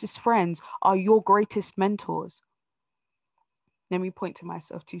closest friends are your greatest mentors. Let me point to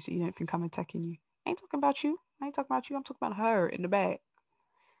myself too, so you don't think I'm attacking you. I ain't talking about you. I'm talking about her in the back.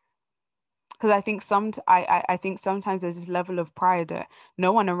 Because I think I think sometimes there's this level of pride that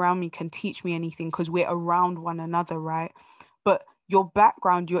no one around me can teach me anything because we're around one another, right? But your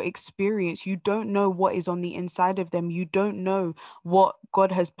background, your experience, you don't know what is on the inside of them. You don't know what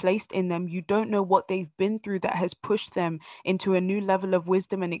God has placed in them. You don't know what they've been through that has pushed them into a new level of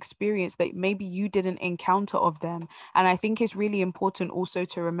wisdom and experience that maybe you didn't encounter of them. And I think it's really important also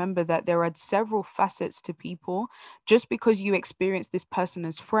to remember that there are several facets to people. Just because you experience this person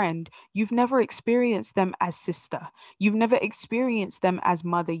as friend, you've never experienced them as sister. You've never experienced them as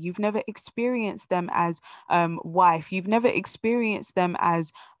mother. You've never experienced them as wife. You've never experienced them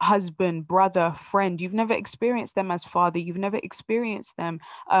as husband, brother, friend. You've never experienced them as father. You've never experienced them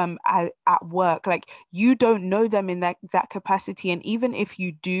at work. Like, you don't know them in that capacity. And even if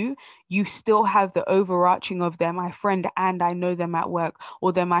you do, you still have the overarching of they're my friend and I know them at work,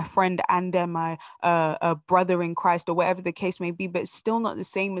 or they're my friend and they're my brother in Christ, or whatever the case may be. But it's still not the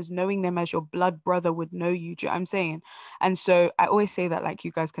same as knowing them as your blood brother would know you. Do you know what I'm saying? And so I always say that, like,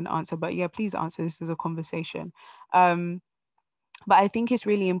 you guys can answer, but yeah, please answer. This is a conversation. But I think it's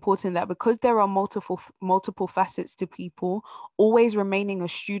really important that, because there are multiple facets to people, always remaining a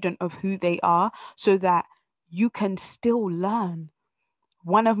student of who they are, so that you can still learn.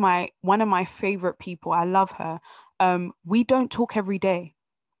 One of my favorite people, I love her. We don't talk every day.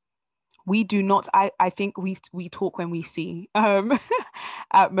 We do not. I think we talk when we see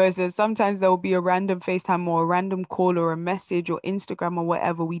at most. And sometimes there will be a random FaceTime or a random call or a message or Instagram or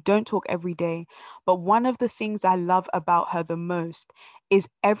whatever. We don't talk every day. But one of the things I love about her the most is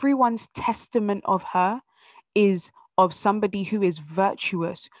everyone's testament of her is of somebody who is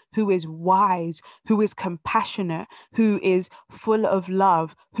virtuous, who is wise, who is compassionate, who is full of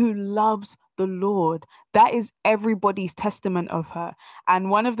love, who loves the Lord. That is everybody's testament of her. And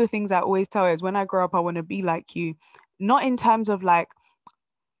one of the things I always tell her is, when I grow up, I want to be like you. Not in terms of like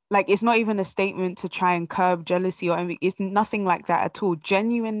it's not even a statement to try and curb jealousy or envy. It's nothing like that at all.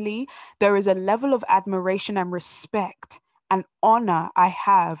 Genuinely, there is a level of admiration and respect and honor I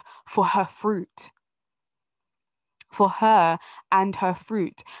have for her fruit, for her and her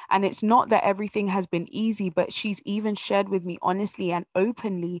fruit. And it's not that everything has been easy, but she's even shared with me honestly and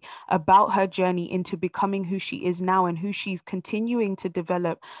openly about her journey into becoming who she is now and who she's continuing to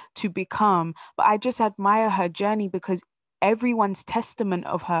develop to become. But I just admire her journey, because everyone's testament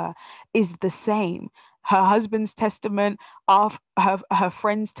of her is the same. Her husband's testament, her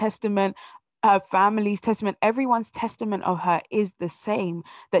friend's testament, her family's testament, everyone's testament of her is the same,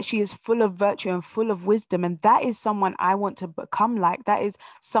 that she is full of virtue and full of wisdom. And that is someone I want to become like. That is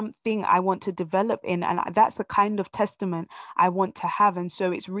something I want to develop in. And that's the kind of testament I want to have. And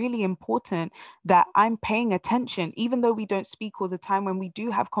so it's really important that I'm paying attention, even though we don't speak all the time. When we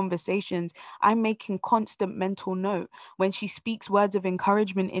do have conversations, I'm making constant mental note. When she speaks words of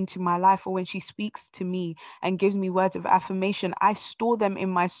encouragement into my life, or when she speaks to me and gives me words of affirmation, I store them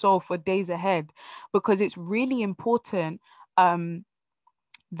in my soul for days ahead, because it's really important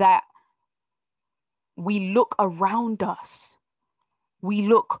that we look around us, we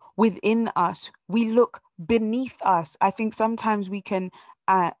look within us, we look beneath us. I think sometimes we can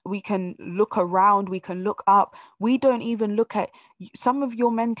look around, we can look up. We don't even look at some of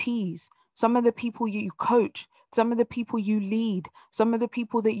your mentees, some of the people you coach, some of the people you lead, some of the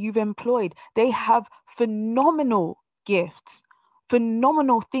people that you've employed. They have phenomenal gifts,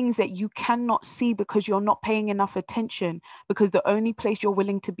 phenomenal things that you cannot see because you're not paying enough attention, because the only place you're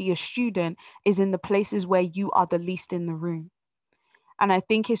willing to be a student is in the places where you are the least in the room. And I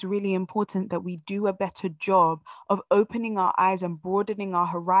think it's really important that we do a better job of opening our eyes and broadening our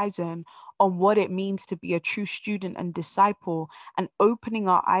horizon on what it means to be a true student and disciple, and opening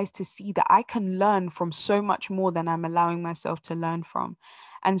our eyes to see that I can learn from so much more than I'm allowing myself to learn from.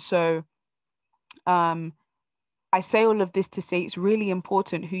 And so I say all of this to say it's really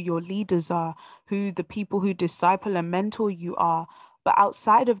important who your leaders are, who the people who disciple and mentor you are. But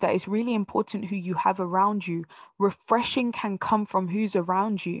outside of that, it's really important who you have around you. Refreshing can come from who's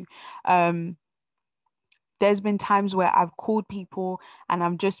around you. There's been times where I've called people and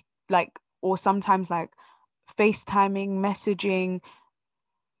I'm just like, or sometimes like FaceTiming, messaging.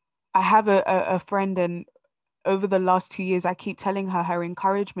 I have a friend, and over the last 2 years, I keep telling her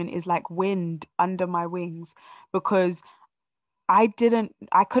encouragement is like wind under my wings, because I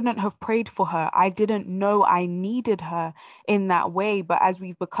couldn't have prayed for her. I didn't know I needed her in that way. But as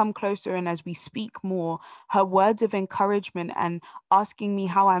we've become closer and as we speak more, her words of encouragement and asking me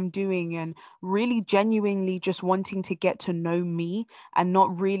how I'm doing and really genuinely just wanting to get to know me and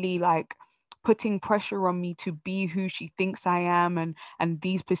not really like putting pressure on me to be who she thinks I am, and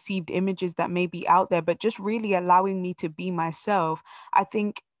these perceived images that may be out there, but just really allowing me to be myself. I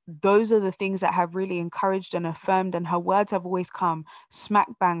think those are the things that have really encouraged and affirmed, and her words have always come smack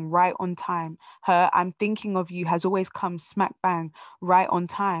bang right on time. Her "I'm thinking of you" has always come smack bang right on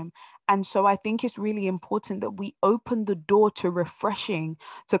time. And so I think it's really important that we open the door to refreshing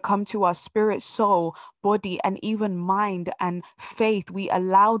to come to our spirit, soul, body, and even mind and faith. We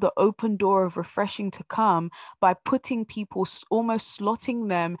allow the open door of refreshing to come by putting people, almost slotting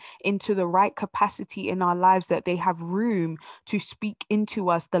them into the right capacity in our lives, that they have room to speak into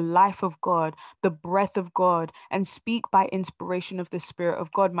us the life of God, the breath of God, and speak by inspiration of the Spirit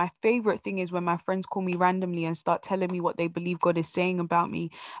of God. My favorite thing is when my friends call me randomly and start telling me what they believe God is saying about me.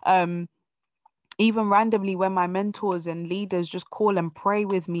 Even randomly, when my mentors and leaders just call and pray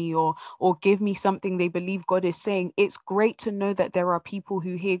with me, or give me something they believe God is saying, it's great to know that there are people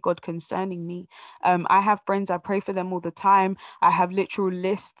who hear God concerning me. I have friends, I pray for them all the time. I have literal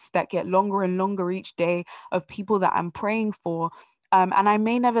lists that get longer and longer each day of people that I'm praying for. And I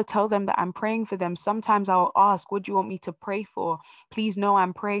may never tell them that I'm praying for them. Sometimes I'll ask, "What do you want me to pray for? Please know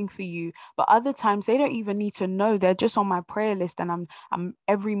I'm praying for you." But other times they don't even need to know. They're just on my prayer list, and I'm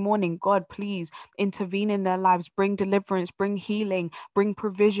every morning, "God, please intervene in their lives, bring deliverance, bring healing, bring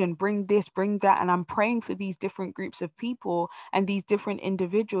provision, bring this, bring that." And I'm praying for these different groups of people and these different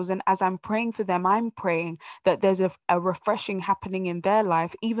individuals. And as I'm praying for them, I'm praying that there's a refreshing happening in their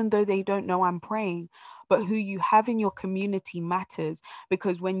life, even though they don't know I'm praying. But who you have in your community matters,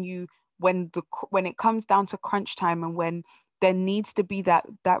 because when it comes down to crunch time, and when there needs to be that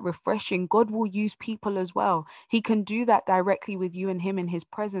refreshing, God will use people as well. He can do that directly with you and him in his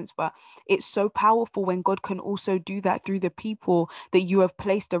presence, but it's so powerful when God can also do that through the people that you have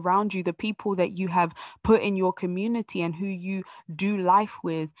placed around you, the people that you have put in your community and who you do life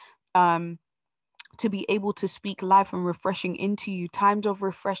with. To be able to speak life and refreshing into you. Times of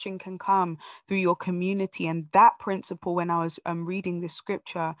refreshing can come through your community. And that principle, when I was reading this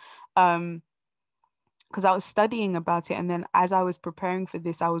scripture, because I was studying about it, and then as I was preparing for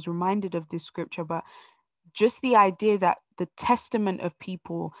this, I was reminded of this scripture. But just the idea that the testament of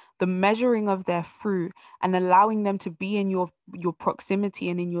people, the measuring of their fruit, and allowing them to be in your proximity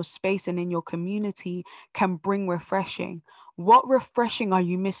and in your space and in your community can bring refreshing. What refreshing are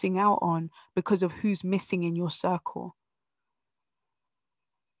you missing out on because of who's missing in your circle?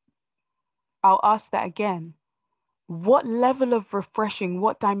 I'll ask that again. What level of refreshing,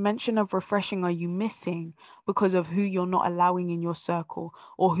 what dimension of refreshing are you missing because of who you're not allowing in your circle,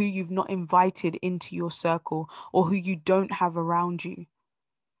 or who you've not invited into your circle, or who you don't have around you?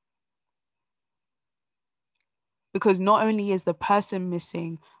 Because not only is the person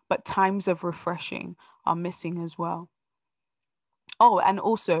missing, but times of refreshing are missing as well. Oh, and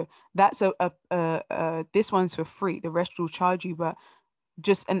also that's this one's for free. The rest will charge you, but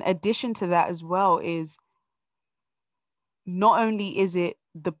just an addition to that as well is, not only is it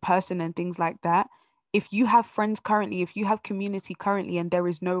the person and things like that, if you have friends currently, if you have community currently, and there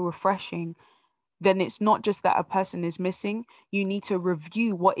is no refreshing, then it's not just that a person is missing. You need to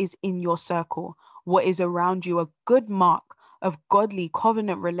review what is in your circle, what is around you. A good mark of godly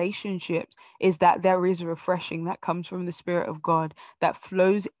covenant relationships is that there is refreshing that comes from the Spirit of God, that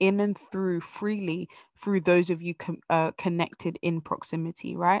flows in and through freely through those of you connected in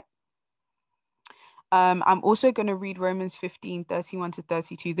proximity, right? I'm also going to read Romans 15:31 to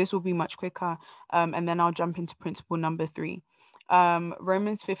 32. This will be much quicker. And then I'll jump into principle number 3.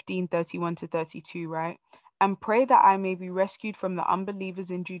 Romans 15:31 to 32, right? "And pray that I may be rescued from the unbelievers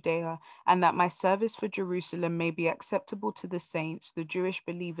in Judea, and that my service for Jerusalem may be acceptable to the saints, the Jewish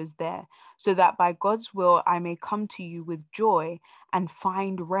believers there, so that by God's will I may come to you with joy and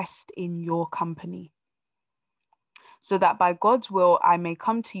find rest in your company." So that by God's will I may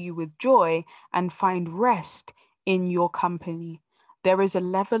come to you with joy and find rest in your company. there is a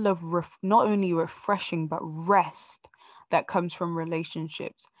level of not only refreshing, but rest that comes from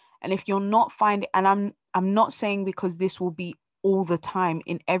relationships. And if you're not finding, and I'm not saying because this will be all the time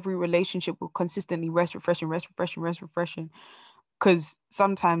in every relationship will consistently rest, refreshing, rest, refreshing, rest, refreshing. Because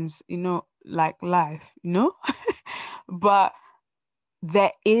sometimes, like life, but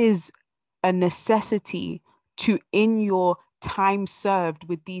there is a necessity to, in your time served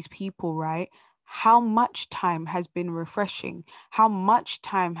with these people, right? How much time has been refreshing? How much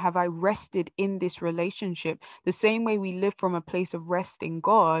time have I rested in this relationship? The same way we live from a place of rest in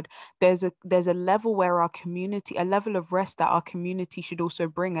God, there's a level where our community, a level of rest that our community should also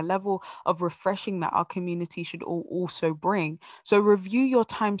bring, a level of refreshing that our community should also bring. So review your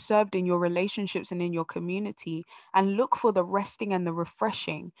time served in your relationships and in your community, and look for the resting and the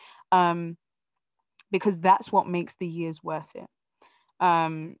refreshing, because that's what makes the years worth it.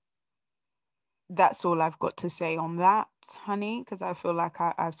 That's all I've got to say on that, honey, because I feel like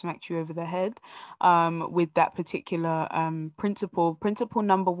I've smacked you over the head with that particular principle. Principle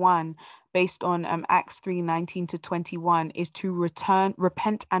number 1, based on Acts 3:19-21, is to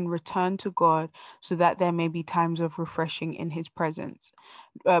repent and return to God, so that there may be times of refreshing in his presence.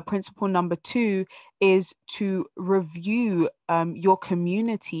 Principle number 2 is to review your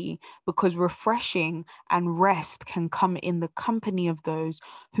community, because refreshing and rest can come in the company of those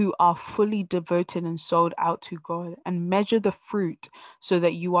who are fully devoted and sold out to God, and measure the fruit so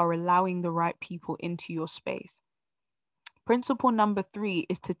that you are allowing the right people into your space. Principle number 3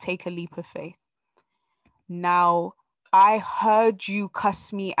 is to take a leap of faith. Now, I heard you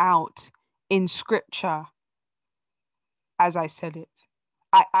cuss me out in scripture as I said it.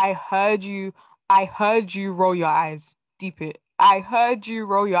 I heard you roll your eyes. Deep it. I heard you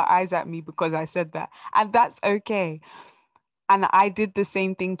roll your eyes at me because I said that. And that's okay. And I did the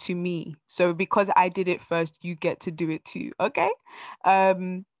same thing to me. So because I did it first, you get to do it too. Okay.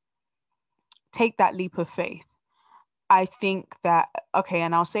 Take that leap of faith. I think that, okay,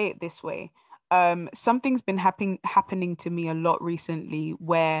 and I'll say it this way. Something's been happening to me a lot recently,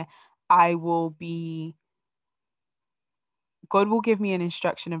 where God will give me an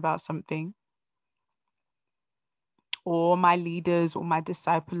instruction about something, or my leaders or my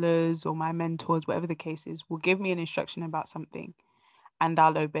disciplers or my mentors, whatever the case is, will give me an instruction about something, and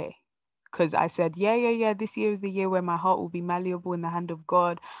I'll obey. Because I said, yeah, this year is the year where my heart will be malleable in the hand of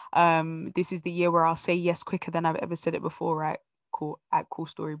God. This is the year where I'll say yes quicker than I've ever said it before, right? Cool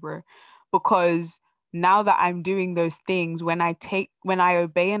story, bro. Because now that I'm doing those things, when I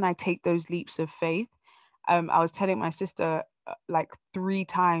obey and I take those leaps of faith, I was telling my sister like 3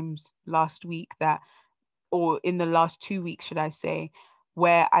 times last week that, or in the last 2 weeks, should I say,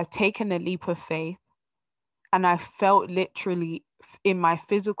 where I've taken a leap of faith, and I felt literally in my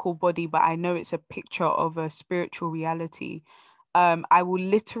physical body, but I know it's a picture of a spiritual reality. I will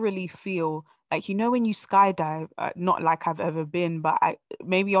literally feel like, when you skydive, not like I've ever been, but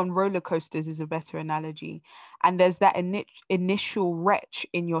maybe on roller coasters is a better analogy. And there's that initial retch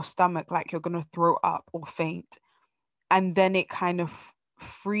in your stomach, like you're going to throw up or faint. And then it kind of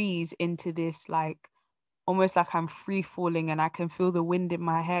frees into this, like, almost like I'm free falling and I can feel the wind in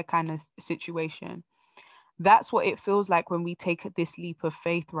my hair kind of situation. That's what it feels like when we take this leap of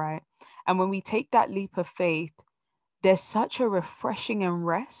faith, right? And when we take that leap of faith, there's such a refreshing and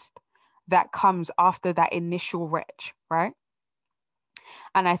rest that comes after that initial retch, right?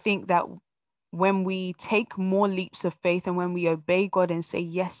 And I think that when we take more leaps of faith, and when we obey God and say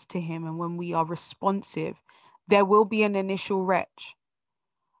yes to him, and when we are responsive, there will be an initial retch,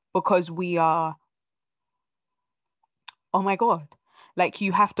 because we are, oh my God, like,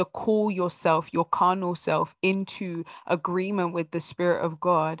 you have to call yourself, your carnal self, into agreement with the Spirit of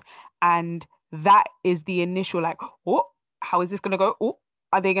God. And that is the initial, like, oh, how is this going to go? Oh,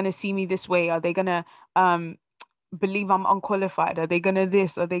 are they going to see me this way? Are they going to believe I'm unqualified? Are they going to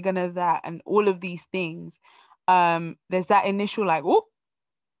this? Are they going to that? And all of these things. There's that initial, like, oh,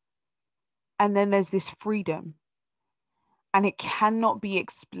 and then there's this freedom. And it cannot be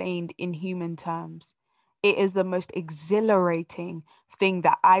explained in human terms. It is the most exhilarating thing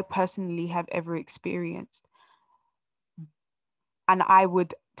that I personally have ever experienced. And I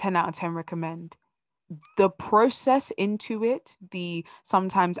would 10 out of 10 recommend. The process into it, the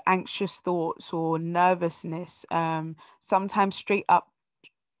sometimes anxious thoughts or nervousness, sometimes straight up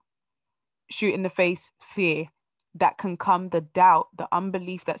shoot in the face fear that can come, the doubt, the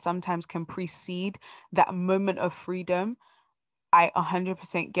unbelief that sometimes can precede that moment of freedom, I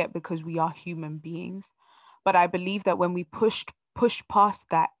 100% get, because we are human beings. But I believe that when we push past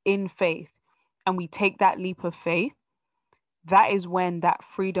that in faith, and we take that leap of faith, that is when that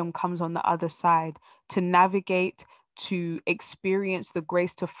freedom comes on the other side, to navigate, to experience the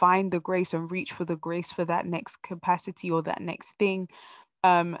grace, to find the grace and reach for the grace for that next capacity or that next thing.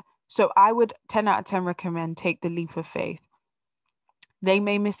 So I would 10 out of 10 recommend take the leap of faith. They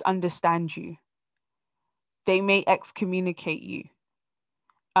may misunderstand you. They may excommunicate you.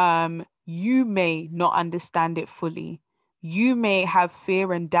 You may not understand it fully. You may have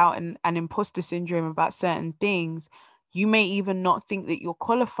fear and doubt and imposter syndrome about certain things. You may even not think that you're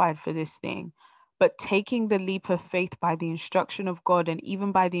qualified for this thing. But taking the leap of faith by the instruction of God and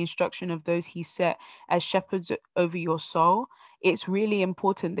even by the instruction of those he set as shepherds over your soul, it's really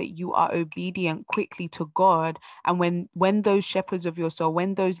important that you are obedient quickly to God. And when those shepherds of your soul,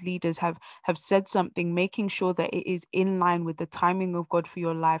 when those leaders have said something, making sure that it is in line with the timing of God for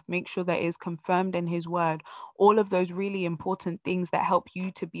your life, make sure that it is confirmed in his word, all of those really important things that help you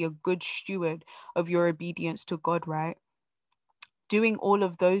to be a good steward of your obedience to God, right? Doing all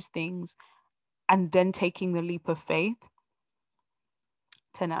of those things and then taking the leap of faith,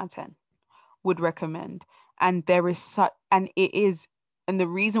 10 out of 10 would recommend. And there is such, and it is, and the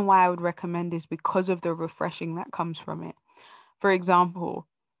reason why I would recommend is because of the refreshing that comes from it. For example,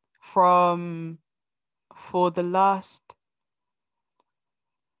 for the last,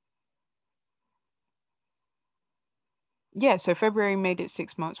 so February made it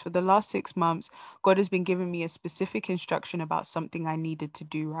 6 months. For the last 6 months, God has been giving me a specific instruction about something I needed to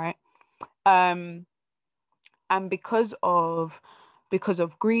do, right? And because of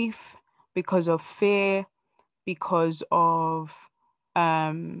grief, because of fear, because of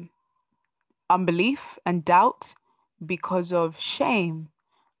unbelief and doubt, because of shame,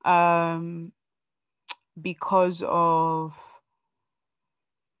 because of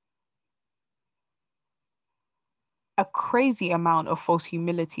a crazy amount of false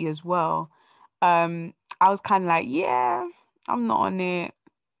humility as well. I was kind of like, yeah, I'm not on it.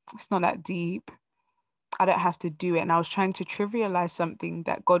 It's not that deep. I don't have to do it. And I was trying to trivialize something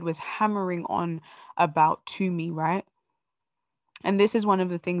that God was hammering on about to me, right? And this is one of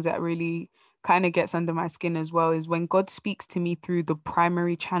the things that really kind of gets under my skin as well, is when God speaks to me through the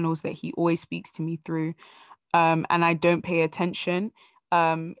primary channels that he always speaks to me through, and I don't pay attention,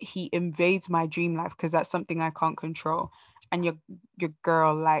 he invades my dream life because that's something I can't control. And your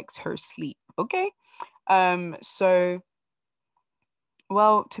girl likes her sleep. Okay. So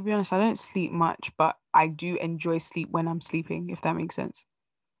well, to be honest, I don't sleep much, but I do enjoy sleep when I'm sleeping, if that makes sense.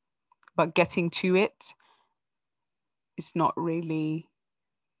 But getting to it is not really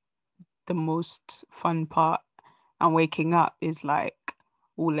the most fun part. And waking up is like,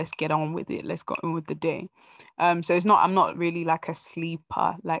 oh, let's get on with it. Let's go on with the day. So I'm not really like a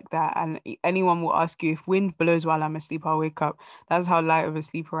sleeper like that. And anyone will ask you if wind blows while I'm asleep, I'll wake up. That's how light of a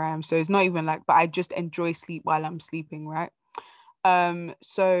sleeper I am. So it's not even like, but I just enjoy sleep while I'm sleeping, right?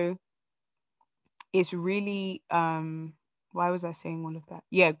 So it's really why was I saying all of that?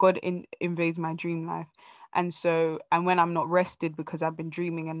 Yeah, God invades my dream life. And when I'm not rested because I've been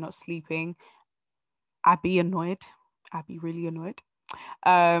dreaming and not sleeping, I'd be annoyed. I'd be really annoyed.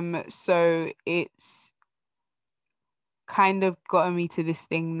 So it's kind of gotten me to this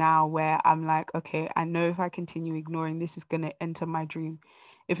thing now where I'm like, okay, I know if I continue ignoring this, is going to enter my dream.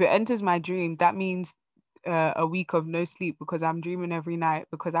 If it enters my dream, that means a week of no sleep because I'm dreaming every night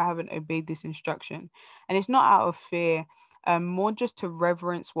because I haven't obeyed this instruction. And it's not out of fear, more just to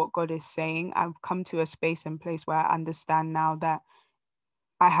reverence what God is saying. I've come to a space and place where I understand now that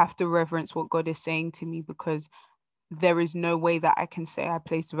I have to reverence what God is saying to me, because there is no way that I can say I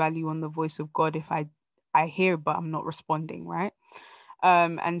place value on the voice of God if I hear but I'm not responding, right?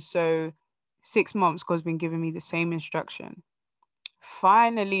 And so 6 months God's been giving me the same instruction.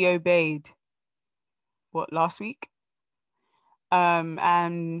 Finally obeyed what, last week?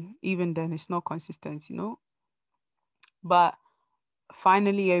 And even then it's not consistent, but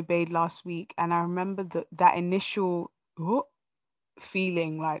finally obeyed last week. And I remember that initial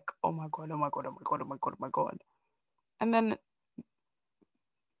feeling like, oh my God, oh my God, oh my God, oh my God, oh my God. And then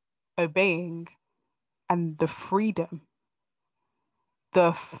obeying, and the freedom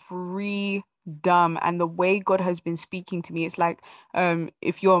and the way God has been speaking to me. It's like,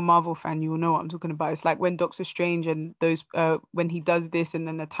 if you're a Marvel fan, you will know what I'm talking about. It's like when Doctor Strange and those when he does this and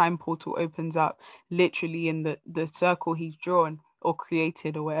then the time portal opens up literally in the circle he's drawn or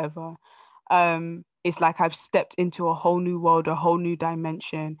created or whatever. It's like I've stepped into a whole new world, a whole new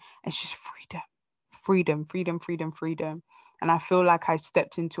dimension. It's just freedom, freedom, freedom, freedom. And I feel like I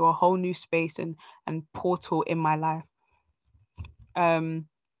stepped into a whole new space and portal in my life.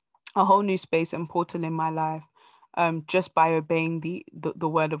 A whole new space and portal in my life, just by obeying the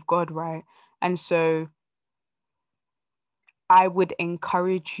word of God, right? And so I would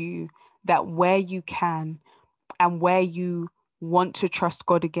encourage you that where you can, and where you want to trust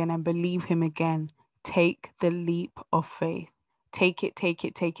God again and believe Him again, take the leap of faith. Take it, take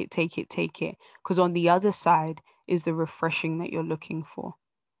it, take it, take it, take it. Because on the other side is the refreshing that you're looking for.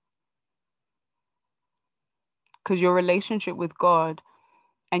 Because your relationship with God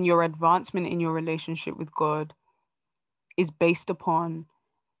and your advancement in your relationship with God is based upon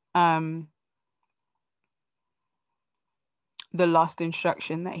the last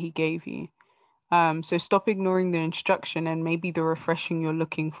instruction that He gave you. So stop ignoring the instruction, and maybe the refreshing you're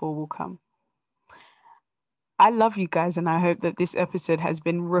looking for will come. I love you guys, and I hope that this episode has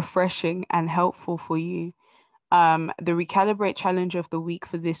been refreshing and helpful for you. The Recalibrate Challenge of the week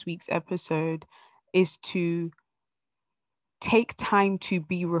for this week's episode is to take time to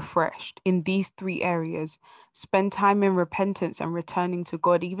be refreshed in these 3 areas. Spend time in repentance and returning to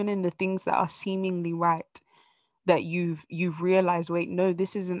God, even in the things that are seemingly right, that you've realized, wait, no,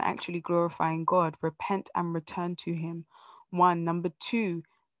 this isn't actually glorifying God. Repent and return to Him. 1. Number 2,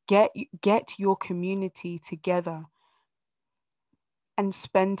 get your community together and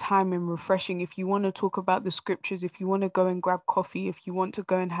spend time in refreshing. If you want to talk about the scriptures, if you want to go and grab coffee, if you want to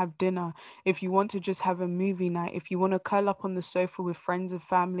go and have dinner, if you want to just have a movie night, if you want to curl up on the sofa with friends and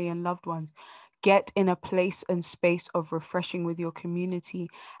family and loved ones, get in a place and space of refreshing with your community.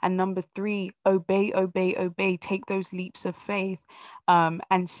 And number 3, obey, obey, obey. Take those leaps of faith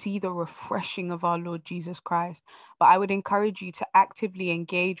and see the refreshing of our Lord Jesus Christ. But I would encourage you to actively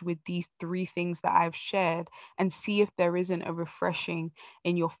engage with these 3 things that I've shared and see if there isn't a refreshing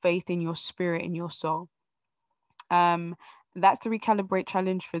in your faith, in your spirit, in your soul. That's the Recalibrate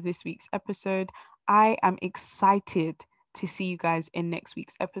Challenge for this week's episode. I am excited to see you guys in next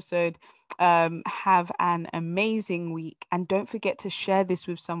week's episode. Have an amazing week, and don't forget to share this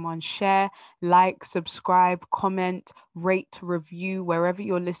with someone. Share, like, subscribe, comment, rate, review wherever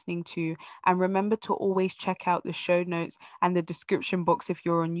you're listening to, and remember to always check out the show notes and the description box if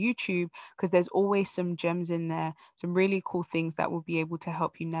you're on YouTube, because there's always some gems in there, some really cool things that will be able to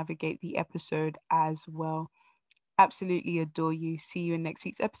help you navigate the episode as well. Absolutely adore you. See you in next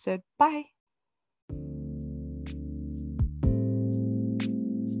week's episode. Bye.